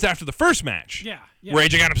made sense after the first match. Yeah. Where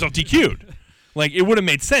AJ got himself DQ'd. Like, it would have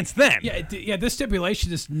made sense then. Yeah, this stipulation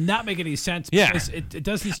does not make any sense because it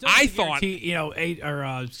doesn't still guarantee,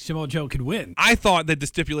 Samoa Joe could win. I thought that the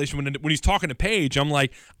stipulation, when he's talking to Paige, I'm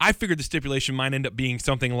like, I figured the stipulation might end up being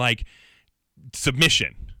something like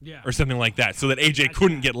submission or something like that, so that AJ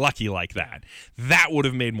couldn't get lucky like that. That would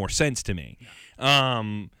have made more sense to me.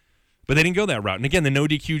 But they didn't go that route. And again, the no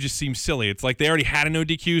DQ just seems silly. It's like they already had a no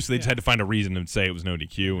DQ, so they just had to find a reason to say it was no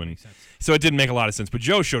DQ. And so it didn't make a lot of sense. But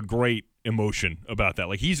Joe showed great emotion about that.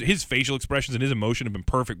 Like, his facial expressions and his emotion have been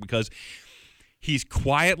perfect because he's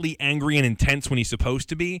quietly angry and intense when he's supposed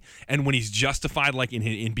to be, and when he's justified, like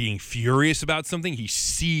in being furious about something, he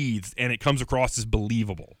seethes, and it comes across as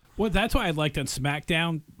believable. Well, that's why I liked on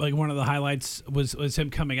SmackDown. Like, one of the highlights was him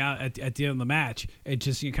coming out at the end of the match and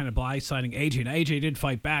just kind of blindsiding AJ. And AJ did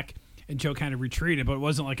fight back, and Joe kind of retreated, but it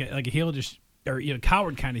wasn't like a heel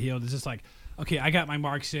coward kind of heel. It's just like, okay, I got my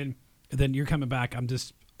marks in, and then you're coming back. I'm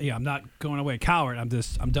just I'm not going away a coward.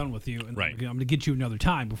 I'm done with you. And Right. I'm going to get you another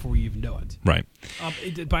time before you even do it. Right.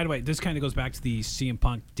 By the way, this kind of goes back to the CM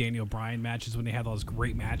Punk Daniel Bryan matches when they had those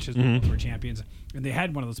great matches Mm-hmm. when both were champions, and they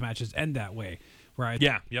had one of those matches end that way. Right.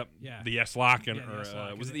 Yeah. Yep. Yeah. The yes lock and Yeah, the yes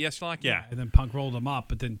lock. was it the yes lock? Yeah. And then Punk rolled him up,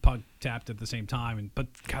 but then Punk tapped at the same time. But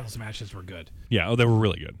God, those matches were good. Yeah. Oh, they were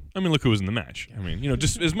really good. I mean, look who was in the match. I mean,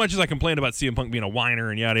 just as much as I complained about CM Punk being a whiner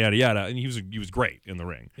and yada yada yada, and he was great in the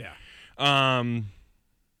ring. Yeah.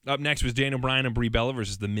 Up next was Daniel Bryan and Brie Bella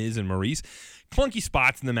versus The Miz and Maurice. Clunky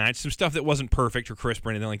spots in the match, some stuff that wasn't perfect or crisp or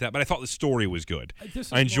anything like that, but I thought the story was good.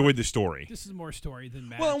 I enjoyed the story. This is more story than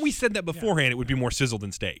match. Well, and we said that beforehand. It would be more sizzle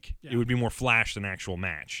than steak. Yeah. It would be more flash than actual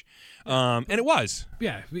match. And it was.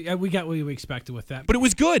 Yeah, we got what we expected with that. But it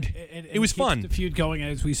was good. And it was keeps fun. The feud going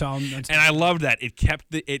as we saw. And I loved that. It kept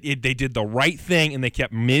they did the right thing, and they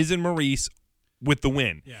kept Miz and Maurice with the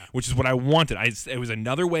win, which is what I wanted. It was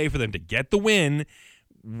another way for them to get the win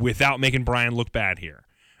without making Bryan look bad here.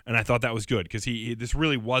 And I thought that was good because this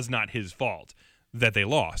really was not his fault that they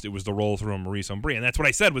lost. It was the roll through on Maurice on Brie. And that's what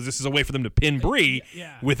I said was this is a way for them to pin Brie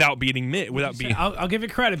without beating Miz. I'll give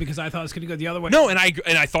it credit because I thought it was going to go the other way. No, and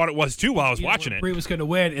I thought it was too while I was watching it. Brie was going to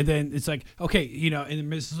win, and then it's like, okay, and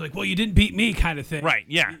Miz is like, well, you didn't beat me kind of thing. Right,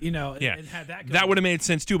 yeah. And had that would have made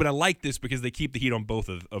sense too, but I like this because they keep the heat on both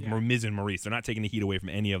of Miz and Maurice. They're not taking the heat away from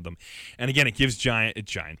any of them. And again, it gives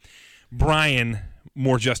Bryan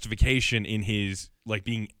more justification in his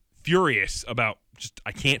being furious about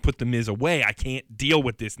I can't put the Miz away. I can't deal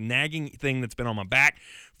with this nagging thing that's been on my back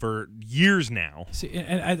for years now. See,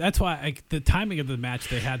 and that's why the timing of the match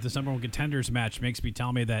they had, this number one contenders match, makes me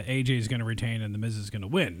tell me that AJ is going to retain and the Miz is going to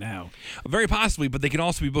win now. Very possibly, but they could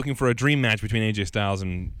also be booking for a dream match between AJ Styles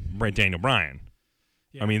and Daniel Bryan.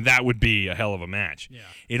 Yeah. I mean, that would be a hell of a match. Yeah.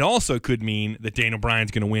 It also could mean that Daniel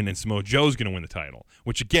Bryan's going to win and Samoa Joe's going to win the title,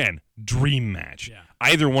 which, again, dream match. Yeah.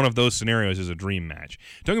 Either one of those scenarios is a dream match.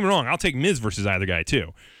 Don't get me wrong, I'll take Miz versus either guy,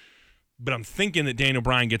 too. But I'm thinking that Daniel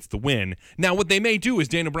Bryan gets the win. Now, what they may do is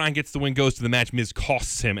Daniel Bryan gets the win, goes to the match, Miz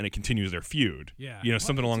costs him, and it continues their feud. Yeah.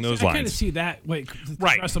 Something along those lines. I kind of see that. Right.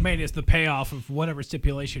 WrestleMania is the payoff of whatever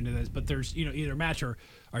stipulation it is, but there's, either match or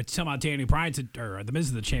somehow Daniel Bryan's or the Miz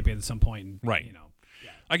is the champion at some point. And, right.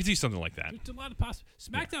 I can see something like that. There's a lot of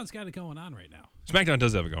SmackDown's got it going on right now. SmackDown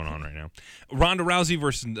does have it going on right now. Ronda Rousey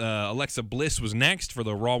versus Alexa Bliss was next for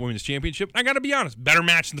the Raw Women's Championship. I got to be honest, better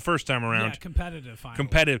match than the first time around. Yeah, competitive. Finally.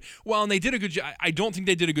 Competitive. Well, and they did a good job. I don't think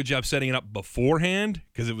they did a good job setting it up beforehand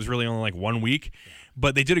because it was really only 1 week. Yeah.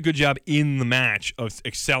 But they did a good job in the match of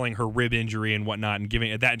excelling her rib injury and whatnot and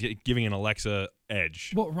giving an Alexa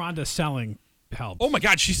edge. Well, Ronda selling helps. Oh, my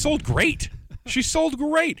God. She sold great. She sold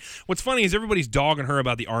great. What's funny is everybody's dogging her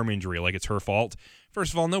about the arm injury like it's her fault.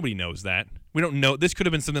 First of all, nobody knows that. We don't know. This could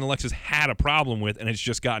have been something Alexa's had a problem with, and it's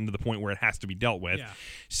just gotten to the point where it has to be dealt with. Yeah.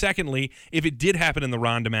 Secondly, if it did happen in the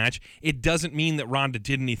Ronda match, it doesn't mean that Ronda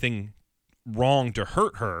did anything wrong to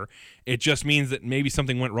hurt her. It just means that maybe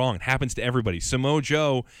something went wrong. It happens to everybody. Samoa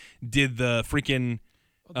Joe did the freaking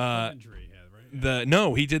injury.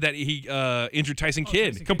 He did that. He injured Tyson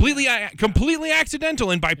Kidd. Completely accidental,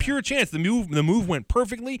 and by pure chance. The move went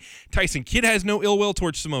perfectly. Tyson Kidd has no ill will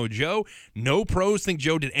towards Samoa Joe. No pros think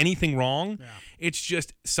Joe did anything wrong. Yeah. It's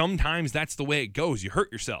just sometimes that's the way it goes. You hurt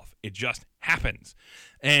yourself. It just happens.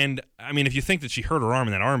 And, I mean, if you think that she hurt her arm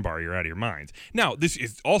in that arm bar, you're out of your minds. Now, this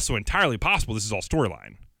is also entirely possible. This is all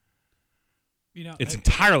storyline. It's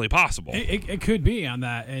entirely possible. It could be on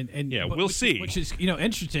that, and we'll see. Which is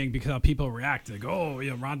interesting because how people react. They go,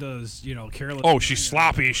 Ronda's careless. Oh, she's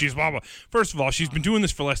sloppy. She's blah blah. First of all, she's been doing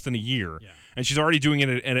this for less than a year, and she's already doing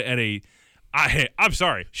it at a. I'm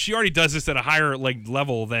sorry, she already does this at a higher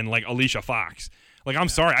level than Alicia Fox. I'm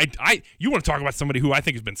sorry, you want to talk about somebody who I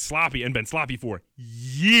think has been sloppy for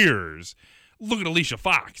years. Look at Alicia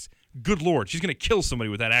Fox. Good Lord, she's going to kill somebody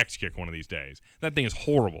with that axe kick one of these days. That thing is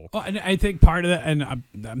horrible. Well, and I think part of that, and I'm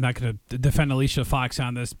not going to defend Alicia Fox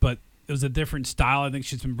on this, but it was a different style I think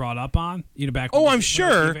she's been brought up on. Back. Oh, I'm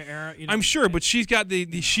sure. I'm sure, but she's got the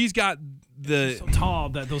so tall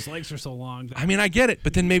that those legs are so long. I mean, I get it,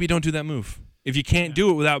 but then maybe don't do that move. If you can't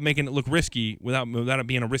do it without making it look risky, without it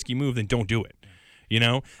being a risky move, then don't do it.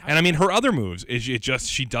 And I mean, her other moves is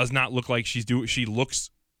she does not look like she looks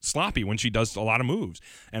sloppy when she does a lot of moves,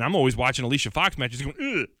 and I'm always watching Alicia Fox matches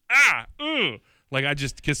going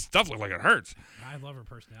because stuff looks like it hurts. I love her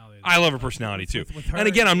personality. I love her personality too. With her, and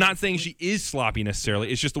again, I'm not saying she is sloppy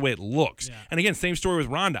necessarily. It's just the way it looks. Yeah. And again, same story with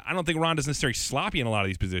Ronda. I don't think Ronda's necessarily sloppy in a lot of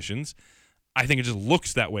these positions. I think it just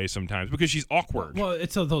looks that way sometimes because she's awkward. Well,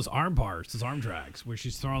 it's those arm bars, those arm drags, where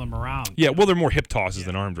she's throwing them around. Yeah, well, they're more hip tosses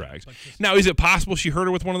than arm drags. Now, is it possible she hurt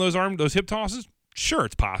her with one of those hip tosses? Sure,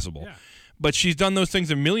 it's possible. Yeah. But she's done those things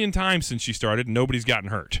a million times since she started, and nobody's gotten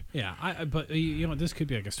hurt. Yeah, but this could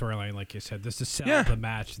be like a storyline, like you said. This is sell the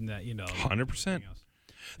match, and that 100%.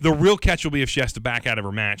 The real catch will be if she has to back out of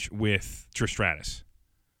her match with Trish Stratus.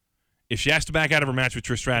 If she has to back out of her match with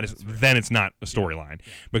Trish Stratus, then it's not a storyline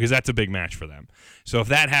because that's a big match for them. So if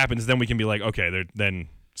that happens, then we can be like, okay, then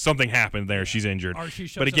something happened there. She's injured. Or she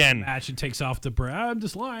shows but again, up in the match and takes off the I'm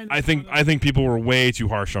just lying. I think people were way too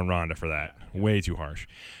harsh on Ronda for that. Way too harsh.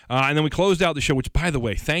 And then we closed out the show, which, by the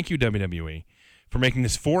way, thank you, WWE, for making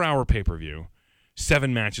this 4-hour pay-per-view,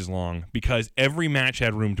 7 matches long, because every match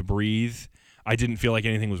had room to breathe. I didn't feel like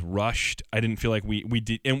anything was rushed. I didn't feel like we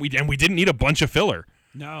did, and we didn't need a bunch of filler.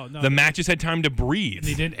 No. The matches had time to breathe.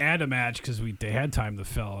 They didn't add a match because they had time to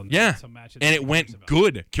fill. And some matches and it went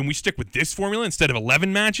good. Can we stick with this formula instead of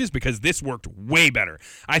 11 matches? Because this worked way better.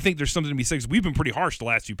 I think there's something to be said, because we've been pretty harsh the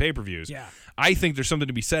last 2 pay-per-views. Yeah. I think there's something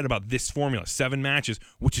to be said about this formula, 7 matches,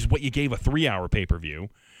 which is what you gave a 3-hour pay-per-view,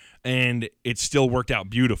 and it still worked out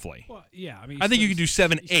beautifully. Well, yeah. I mean, I think you could do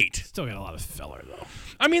 7, 8. Still got a lot of filler, though.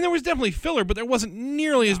 I mean, there was definitely filler, but there wasn't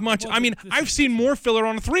nearly as much. I mean, I've seen more filler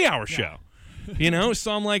on a 3-hour show.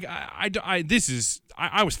 So I'm like, I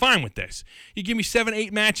was fine with this. You give me 7,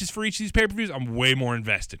 8 matches for each of these pay-per-views, I'm way more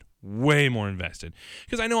invested.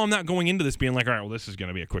 Because I know I'm not going into this being like, all right, well, this is going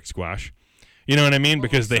to be a quick squash. You know what I mean?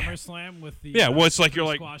 Because they SummerSlam with the it's like you're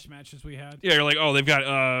like squash matches we had. Yeah, you're like, oh, they've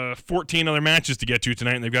got 14 other matches to get to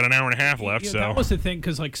tonight, and they've got an hour and a half left. So that was the thing,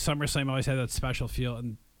 because like SummerSlam always had that special feel,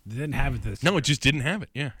 and they didn't have it this year. No, it just didn't have it.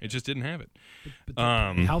 Yeah, it just didn't have it.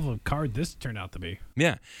 But hell of a card this turned out to be.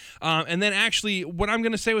 Yeah. And then actually, what I'm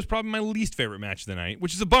going to say was probably my least favorite match of the night,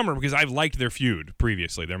 which is a bummer because I've liked their feud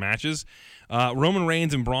previously, their matches. Roman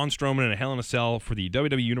Reigns and Braun Strowman in a Hell in a Cell for the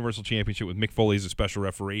WWE Universal Championship with Mick Foley as a special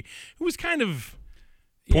referee, who was kind of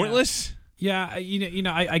pointless. Yeah,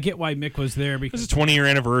 I get why Mick was there because it's a 20-year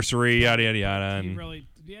anniversary, yada yada yada. And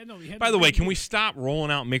by the way, can we stop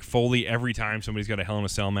rolling out Mick Foley every time somebody's got a Hell in a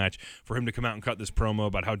Cell match for him to come out and cut this promo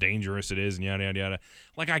about how dangerous it is and yada yada yada?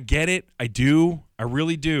 Like, I get it, I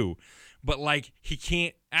really do, but like, he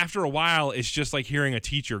can't. After a while, it's just like hearing a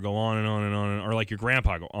teacher go on and on and on, or like your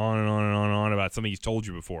grandpa go on and on and on and on about something he's told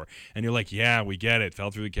you before, and you're like, yeah, we get it.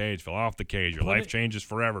 Fell through the cage, fell off the cage. Your life changes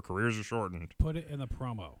forever. Careers are shortened. Put it in the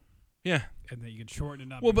promo. Yeah. And then you can shorten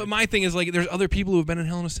it up. Well, but my thing is, like, there's other people who have been in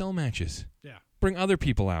Hell in a Cell matches. Yeah. Bring other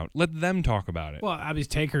people out. Let them talk about it. Well, obviously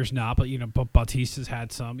Taker's not, but Batista's had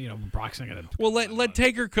some. Brock's not gonna. Well, let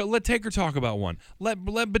Taker talk about one. Let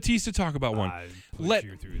Batista talk about one. Let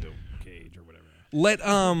you through the cage or whatever. Let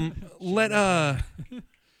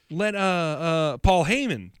Paul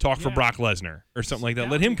Heyman talk for Brock Lesnar or something like that.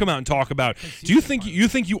 Let him come out and talk about. Do you think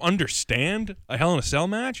you understand a Hell in a Cell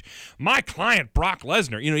match? My client Brock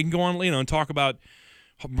Lesnar. You can go on and talk about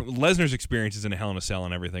Lesnar's experiences in a Hell in a Cell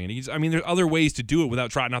and everything. And there's other ways to do it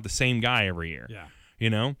without trotting out the same guy every year. Yeah.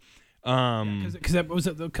 Because that was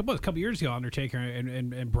a couple years ago, Undertaker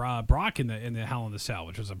and Brock in the Hell in the Cell,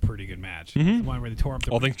 which was a pretty good match. Mm-hmm. The one where they tore up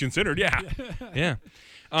the all things considered, yeah. Yeah.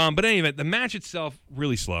 But anyway, the match itself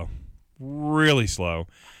really slow.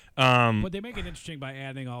 But they make it interesting by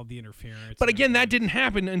adding all the interference. But again, that didn't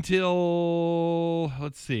happen until,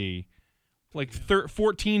 let's see, like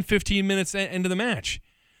 14, 15 minutes into the match.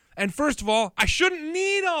 And first of all, I shouldn't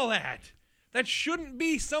need all that. That shouldn't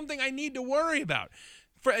be something I need to worry about.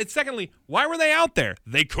 Secondly, why were they out there?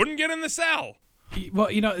 They couldn't get in the cell. Well,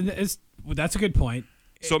 that's a good point.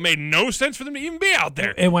 So it made no sense for them to even be out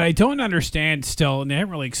there. And what I don't understand still, and they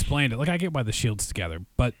haven't really explained it, like, I get why the Shield's together,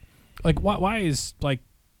 but like, why is like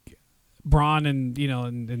Braun and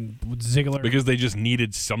Ziggler? Because they just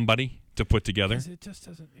needed somebody to put together. It just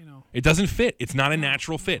doesn't, It doesn't fit. It's not a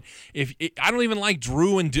natural fit. I don't even like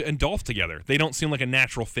Drew and Dolph together. They don't seem like a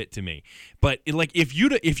natural fit to me. But if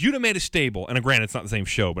you'd have made a stable, and granted it's not the same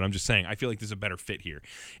show, but I'm just saying I feel like there's a better fit here.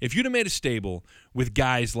 If you'd have made a stable with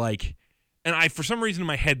guys like, and for some reason in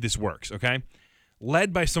my head this works, okay,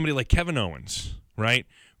 led by somebody like Kevin Owens, right,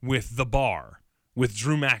 with The Bar, with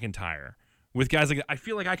Drew McIntyre, with guys like that, I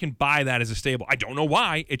feel like I can buy that as a stable. I don't know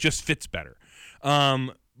why. It just fits better.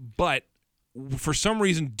 But for some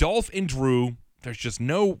reason, Dolph and Drew, there's just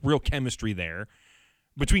no real chemistry there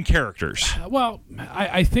between characters. Well,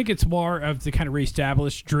 I think it's more of the kind of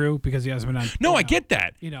reestablish Drew because he hasn't been on. No, I get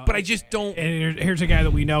that. But I just don't. And here's a guy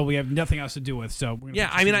that we know we have nothing else to do with. So yeah,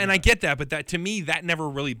 and I get that, but that to me that never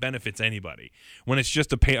really benefits anybody when it's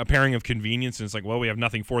just a pairing of convenience and it's like, well, we have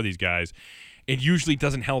nothing for these guys. It usually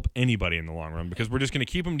doesn't help anybody in the long run because we're just going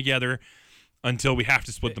to keep them together until we have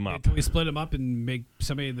to split them up. Until we split them up and make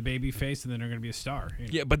somebody the baby face, and then they're going to be a star.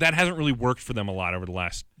 Yeah, but that hasn't really worked for them a lot over the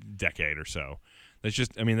last decade or so. That's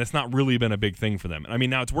just, I mean, that's not really been a big thing for them. I mean,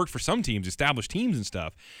 now it's worked for some teams, established teams and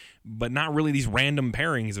stuff, but not really these random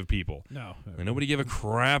pairings of people. No. And nobody gave a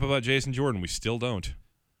crap about Jason Jordan. We still don't.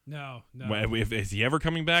 No. If is he ever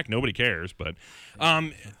coming back? Nobody cares. But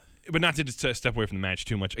not to just step away from the match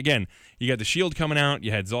too much. Again, you got the Shield coming out.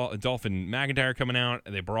 You had Dolph and McIntyre coming out.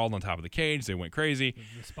 And they brawled on top of the cage. They went crazy.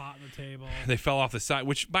 The spot on the table. They fell off the side.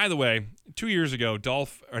 Which, by the way, 2 years ago,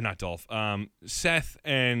 Seth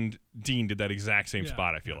and Dean did that exact same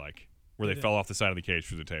spot. I feel like. Where they fell off the side of the cage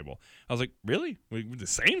through the table. I was like, really? The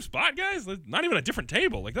same spot, guys? Not even a different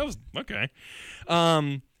table. Like, that was okay.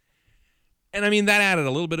 And I mean, that added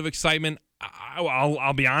a little bit of excitement.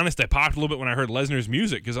 I'll be honest, I popped a little bit when I heard Lesnar's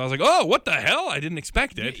music because I was like, oh, what the hell? I didn't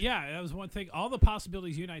expect it. Yeah, that was one thing. All the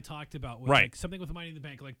possibilities you and I talked about was like something with the Money in the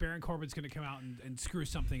Bank, like Baron Corbin's going to come out and screw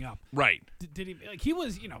something up. Right. Did he? Like, he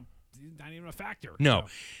was, not even a factor. No.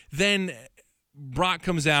 Then Brock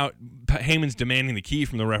comes out. Heyman's demanding the key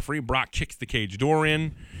from the referee. Brock kicks the cage door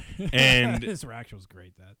in, and his reaction was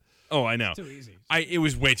great. Oh, I know. It's too easy. It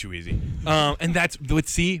was way too easy. And that's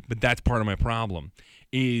part of my problem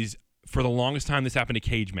is for the longest time this happened to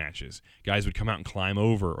cage matches. Guys would come out and climb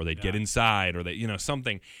over, or they'd get inside, or they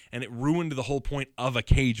something, and it ruined the whole point of a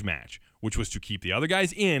cage match, which was to keep the other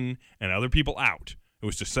guys in and other people out. It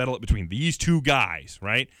was to settle it between these two guys,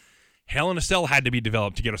 right? Hell in a Cell had to be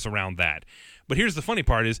developed to get us around that. But here's the funny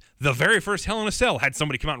part is the very first Hell in a Cell had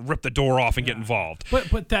somebody come out and rip the door off and get involved.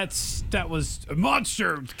 But that was a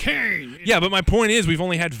monster, Kane. Yeah, but my point is we've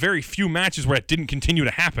only had very few matches where it didn't continue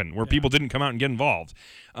to happen, where people didn't come out and get involved.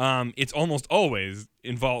 It's almost always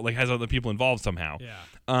involved, like has other people involved somehow.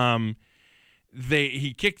 Yeah.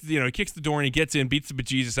 He kicks the door and he gets in, beats the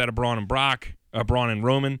bejesus out of Braun and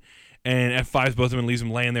Roman, and F5s both of them and leaves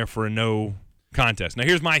them laying there for a no contest. Now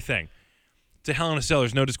here's my thing. It's a Hell in a Cell.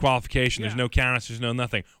 There's no disqualification. There's no countouts. There's no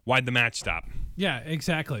nothing. Why'd the match stop? Yeah,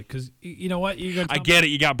 exactly. Because you know what? I get it.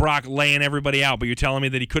 You got Brock laying everybody out, but you're telling me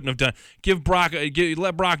that he couldn't have done.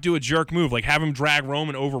 Let Brock do a jerk move, like have him drag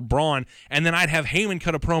Roman over Braun, and then I'd have Heyman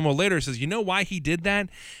cut a promo later that says, you know why he did that?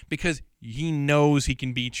 Because he knows he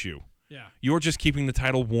can beat you. Yeah. You're just keeping the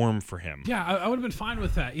title warm for him. Yeah, I would have been fine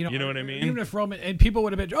with that. You know what I mean? Even if Roman and people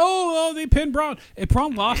would have been, they pinned Braun. If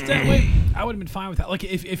Braun lost that way, I would have been fine with that. Like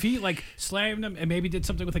if he like slammed him and maybe did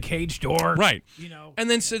something with a cage door, right? And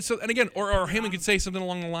then said so. And again, or Heyman could say something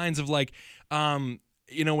along the lines of like,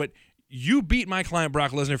 you know what? You beat my client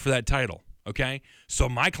Brock Lesnar for that title. Okay, so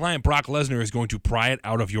my client Brock Lesnar is going to pry it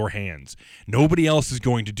out of your hands. Nobody else is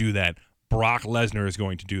going to do that. Brock Lesnar is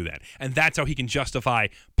going to do that. And that's how he can justify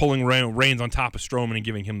pulling Reigns on top of Strowman and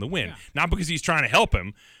giving him the win. Yeah. Not because he's trying to help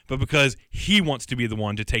him, but because he wants to be the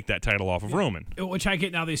one to take that title off of Roman. Which I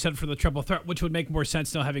get now they said for the triple threat, which would make more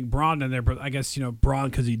sense now having Braun in there. But I guess,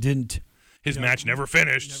 Braun, because he didn't. His match never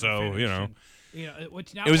finished, it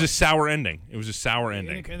was a sour ending. It was a sour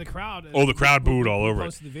ending. And the crowd. The crowd booed all over it.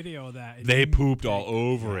 Posted the video of that. They pooped all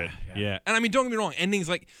over it. Yeah. And I mean, don't get me wrong. Endings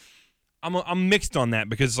like... I'm mixed on that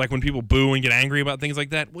because it's like when people boo and get angry about things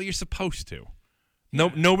like that. Well, you're supposed to.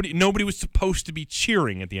 Nobody was supposed to be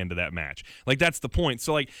cheering at the end of that match. Like that's the point.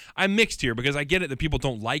 So like I'm mixed here because I get it that people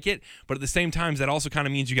don't like it, but at the same time that also kind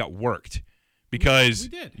of means you got worked because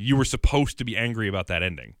you were supposed to be angry about that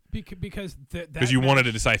ending. Because you wanted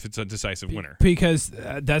a decisive winner. Because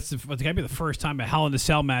that's got to be the first time a Hell in a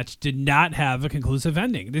Cell match did not have a conclusive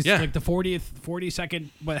ending. This is like the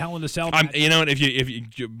 42nd Hell in a Cell match. You know what? If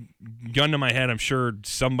you gun to my head, I'm sure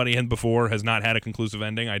somebody before has not had a conclusive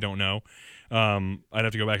ending. I don't know. I'd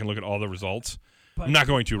have to go back and look at all the results. I'm not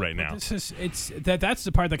going to right now. That's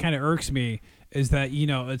the part that kind of irks me is that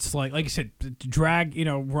it's like you said, drag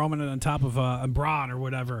Roman on top of Braun or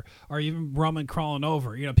whatever, or even Roman crawling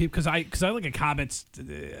over. Because I look at comments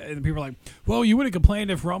and people are like, well, you would have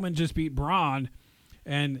complained if Roman just beat Braun,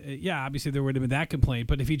 and obviously there would have been that complaint.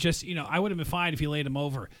 But if he just I would have been fine if he laid him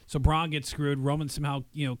over. So Braun gets screwed. Roman somehow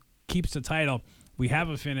keeps the title. We have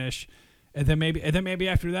a finish. And then maybe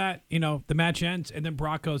after that, the match ends, and then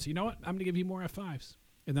Brock goes, you know what? I'm going to give you more F5s,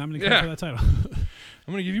 and then I'm going to come for that title.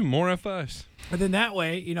 I'm going to give you more F5s. And then that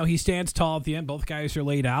way, he stands tall at the end. Both guys are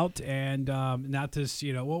laid out, and not this,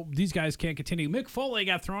 these guys can't continue. Mick Foley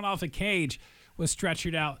got thrown off a cage, was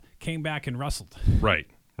stretchered out, came back and wrestled. Right.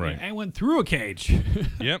 And went through a cage.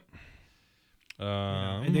 Yep.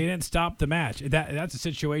 And they didn't stop the match. That's a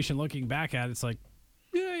situation looking back at it. It's like,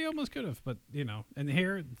 yeah, you almost could have, but and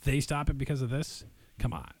here they stop it because of this.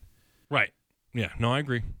 Come on, right? Yeah, no, I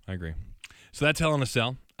agree. So that's Hell in a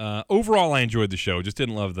Cell. Overall, I enjoyed the show. Just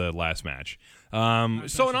didn't love the last match.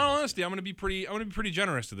 So in all honesty, I'm going to be pretty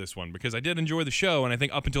generous to this one because I did enjoy the show, and I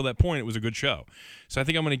think up until that point, it was a good show. So I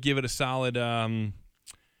think I'm going to give it a solid. I'm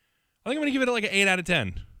I think I'm going to give it like an 8 out of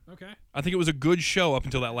 10. Okay. I think it was a good show up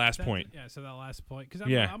until that last point. Yeah, so that last point. Because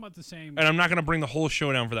I'm at the same. And I'm not going to bring the whole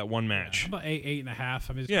show down for that one match. I'm about 8.5.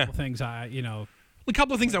 I mean, there's a couple things A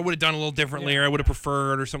couple of things I would have done a little differently or I would have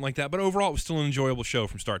preferred or something like that. But overall, it was still an enjoyable show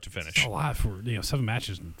from start to finish. It's a lot for 7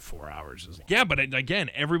 matches in 4 hours. Is long. Yeah, but again,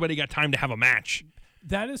 everybody got time to have a match.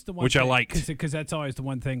 That is the one which thing, I liked. Because that's always the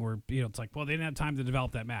one thing where, it's like, well, they didn't have time to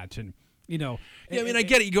develop that match. And, Yeah, I mean, I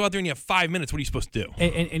get it. You go out there and you have 5 minutes. What are you supposed to do?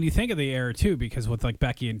 And you think of the era, too, because with, like,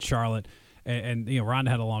 Becky and Charlotte, and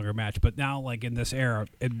Ronda had a longer match. But now, like, in this era,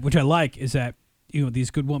 which I like, is that,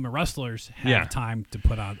 these good woman wrestlers have time to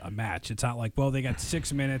put on a match. It's not like, well, they got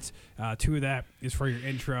 6 minutes. 2 of that is for your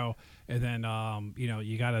intro. And then,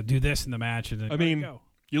 you got to do this in the match. And then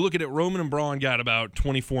you look at it, Roman and Braun got about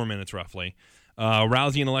 24 minutes, roughly.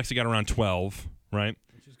 Rousey and Alexa got around 12, right?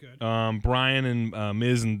 Which is good. Bryan and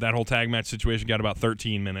Miz and that whole tag match situation got about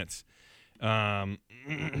 13 minutes.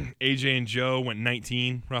 AJ and Joe went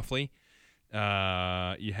 19, roughly.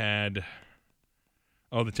 You had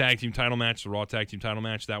the tag team title match, the Raw tag team title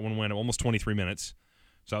match. That one went almost 23 minutes.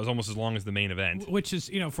 So that was almost as long as the main event. Which is,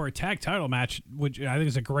 for a tag title match, which I think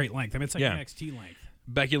is a great length. I mean, it's like NXT length.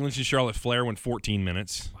 Becky Lynch and Charlotte Flair went 14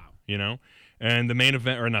 minutes. Wow. And the main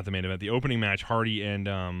event, or not the main event, the opening match, Hardy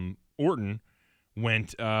and Orton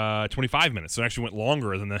went 25 minutes. So it actually went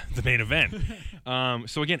longer than the main event.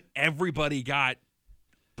 So again, everybody got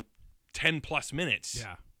 10-plus minutes.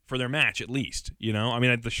 Yeah. For their match, at least, I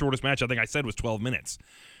mean, the shortest match I think I said was 12 minutes,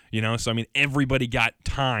 so I mean, everybody got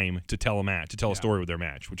time to tell a story with their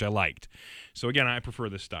match, which I liked. So again, I prefer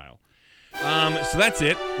this style. So that's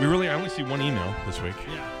it. I only see one email this week,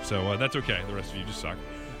 so that's okay. The rest of you just suck.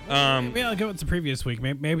 Maybe I'll go with the previous week.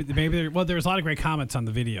 Maybe there was a lot of great comments on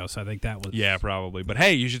the video, so I think that was probably. But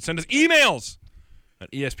hey, you should send us emails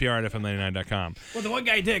at espr@fm99.com. Well, the one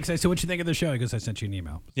guy did, because I said, what you think of the show? He goes, I sent you an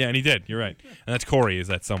email. Yeah, and he did. You're right. And that's Corey, is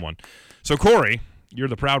that someone. So, Corey, you're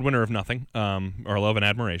the proud winner of nothing, our love and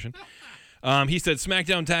admiration. He said,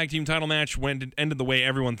 SmackDown Tag Team title match ended the way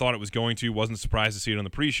everyone thought it was going to. Wasn't surprised to see it on the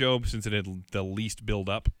pre-show since it had the least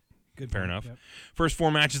build-up. Good Fair point, enough. Yep. First 4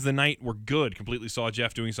 matches of the night were good. Completely saw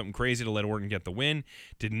Jeff doing something crazy to let Orton get the win.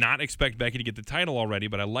 Did not expect Becky to get the title already,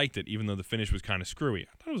 but I liked it, even though the finish was kind of screwy.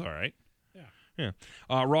 I thought it was all right. Yeah.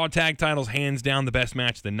 Raw tag titles, hands down the best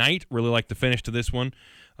match of the night. Really liked the finish to this one.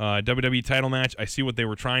 WWE title match, I see what they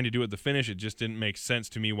were trying to do at the finish. It just didn't make sense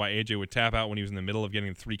to me why AJ would tap out when he was in the middle of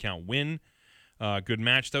getting the 3-count win. Good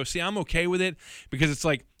match, though. See, I'm okay with it because it's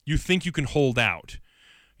like you think you can hold out.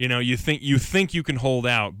 You think you can hold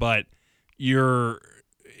out, but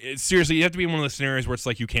seriously, you have to be in one of the scenarios where it's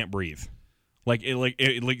like you can't breathe.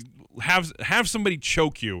 Have somebody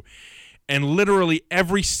choke you. And literally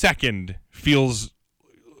every second feels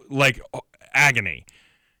like agony.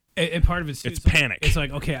 And part of it's panic. It's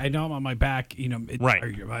like, okay, I know I'm on my back. Right. Are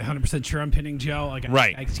you 100% sure I'm pinning Joe? Like,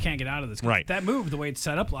 right. I just can't get out of this. Right. That move, the way it's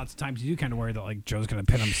set up, lots of times you do kind of worry that like Joe's going to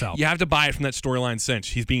pin himself. You have to buy it from that storyline sense.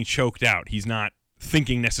 He's being choked out. He's not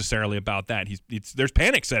thinking necessarily about that. There's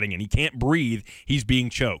panic setting in. He can't breathe. He's being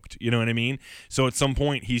choked. You know what I mean? So at some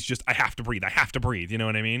point, he's just, I have to breathe. You know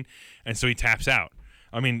what I mean? And so he taps out.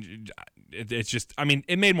 I mean, it's just,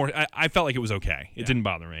 it made more, I felt like it was okay. It didn't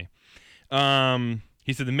bother me.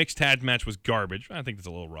 He said the mixed tag match was garbage. I think that's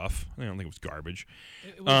a little rough. I don't think it was garbage.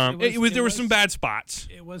 There were some bad spots.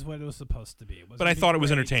 It was what it was supposed to be. But I thought it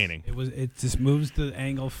was entertaining. It just moves the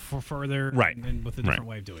angle further, right? And with a different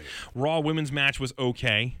way of doing it. Raw women's match was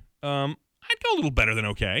okay. I'd go a little better than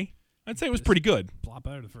okay. I'd say it was pretty good. A lot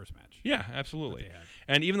better than the first match. Yeah, absolutely.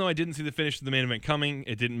 And even though I didn't see the finish of the main event coming,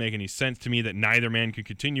 it didn't make any sense to me that neither man could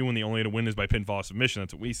continue when the only way to win is by pinfall submission.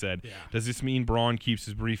 That's what we said. Yeah. Does this mean Braun keeps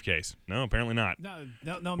his briefcase? No, apparently not. No.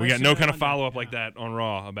 We got no kind of follow-up like that on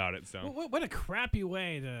Raw about it. So what a crappy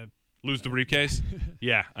way to lose the briefcase.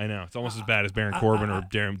 Yeah, I know. It's almost as bad as Baron Corbin or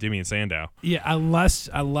Damian Sandow. Yeah, unless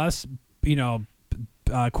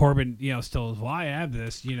Corbin, still is, well, I have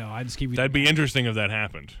this, I just give you. That'd be interesting if that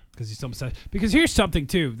happened. Because he's still said. Because here's something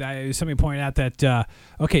too that somebody pointed out that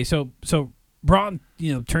so Braun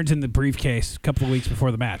turns in the briefcase a couple of weeks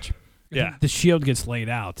before the match. Yeah, the Shield gets laid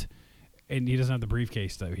out, and he doesn't have the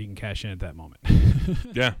briefcase though. He can cash in at that moment.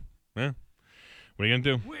 Yeah. What are you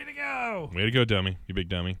gonna do? Way to go! Way to go, dummy! You big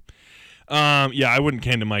dummy. I wouldn't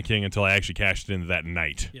Kingdom My King until I actually cashed it in that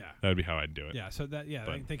night. Yeah. That would be how I'd do it. Yeah, so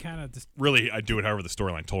they kind of just... Really, I'd do it however the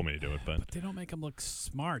storyline told me to do it, but they don't make them look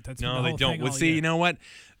smart. That's no, they don't. Well, see, you know what?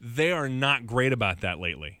 They are not great about that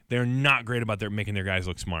lately. They're not great about making their guys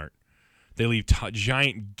look smart. They leave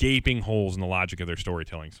giant gaping holes in the logic of their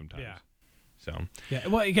storytelling sometimes. Yeah. So. Yeah,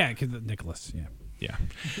 well, yeah, because Nicholas, yeah. Yeah.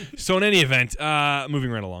 So in any event, moving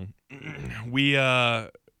right along,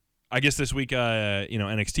 I guess this week,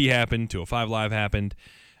 NXT happened, 205 Live happened,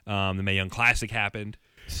 the Mae Young Classic happened.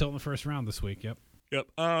 Still in the first round this week. Yep.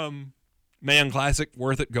 Mae Young Classic,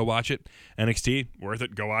 worth it. Go watch it. NXT, worth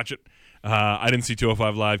it. Go watch it. I didn't see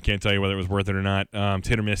 205 Live. Can't tell you whether it was worth it or not. It's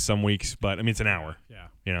hit or miss some weeks, but I mean, it's an hour.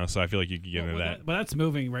 Yeah. So I feel like you could get into that. But that's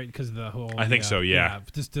moving, right? Because of the whole. I think so. Yeah.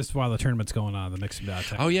 Just while the tournament's going on, the mixed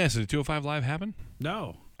match. Oh yeah. So did 205 Live happen?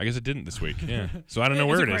 No. I guess it didn't this week. Yeah. So I don't know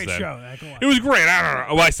where it is then. Show. It was great. I don't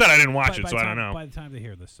know. Well, I said I didn't watch it, so I don't know. By the time they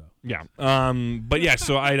hear this, so. Yeah. But yeah.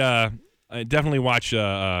 So I definitely watch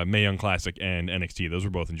Mae Young Classic and NXT. Those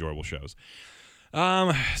were both enjoyable shows. So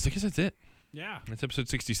I guess that's it. Yeah. That's episode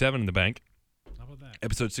 67 in the bank. How about that?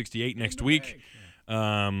 Episode 68 next week.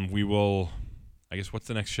 We will. I guess what's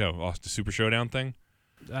the next show? Oh, the Super Showdown thing.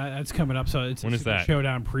 That's coming up. So it's when is that?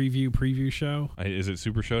 Showdown preview show. Is it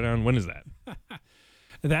Super Showdown? When is that?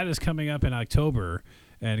 That is coming up in October,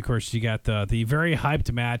 and of course you got the very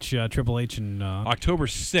hyped match Triple H and October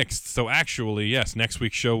 6th. So actually, yes, next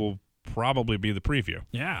week's show will probably be the preview.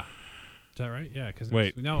 Yeah, is that right? Yeah. Because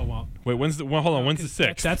no, it won't. Wait, when's the? Well, hold on. When's the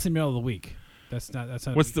 6th? That's in the middle of the week. That's not.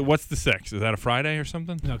 What's the 6th? Is that a Friday or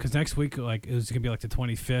something? No, because next week it's gonna be like the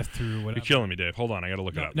 25th through whatever. You're killing me, Dave. Hold on, I gotta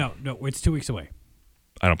look it up. No, it's 2 weeks away.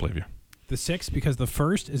 I don't believe you. The 6th, because the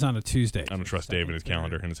 1st is on a Tuesday. I don't trust Dave and his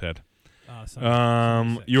calendar in his head.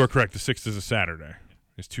 Sunday. You are correct. The 6th is a Saturday.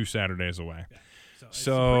 It's 2 Saturdays away. Yeah.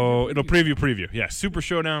 So it'll preview. Yeah, Super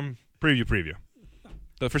Showdown preview.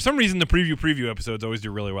 For some reason, the preview episodes always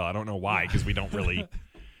do really well. I don't know why, because we don't really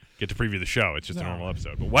get to preview the show. It's just a normal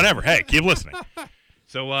episode. But whatever. Hey, keep listening.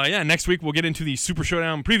 So, next week we'll get into the Super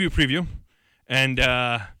Showdown preview. And,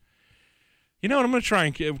 you know what? I'm going to try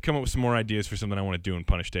and come up with some more ideas for something I want to do and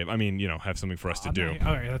punish Dave. I mean, have something for us to do.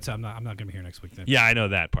 All right, I'm not going to be here next week then. Yeah, I know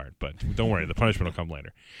that part, but don't worry. The punishment will come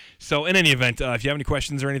later. So in any event, if you have any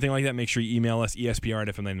questions or anything like that, make sure you email us,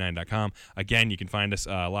 espr@fm99.com. Again, you can find us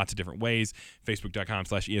lots of different ways,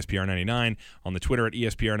 facebook.com/espr99, on the Twitter at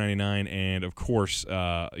espr99, and of course,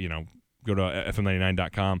 go to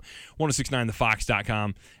fm99.com,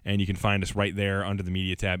 1069thefox.com, and you can find us right there under the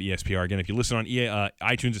media tab, ESPR. Again, if you listen on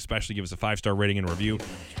iTunes especially, give us a 5-star rating and review.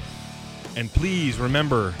 And please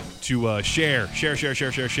remember to share,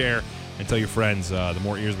 and tell your friends. The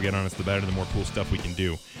more ears we get on us, the better, the more cool stuff we can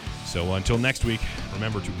do. So until next week,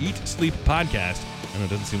 remember to eat, sleep, podcast. I know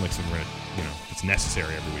it doesn't seem like something it's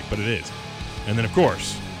necessary every week, but it is. And then, of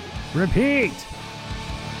course, repeat.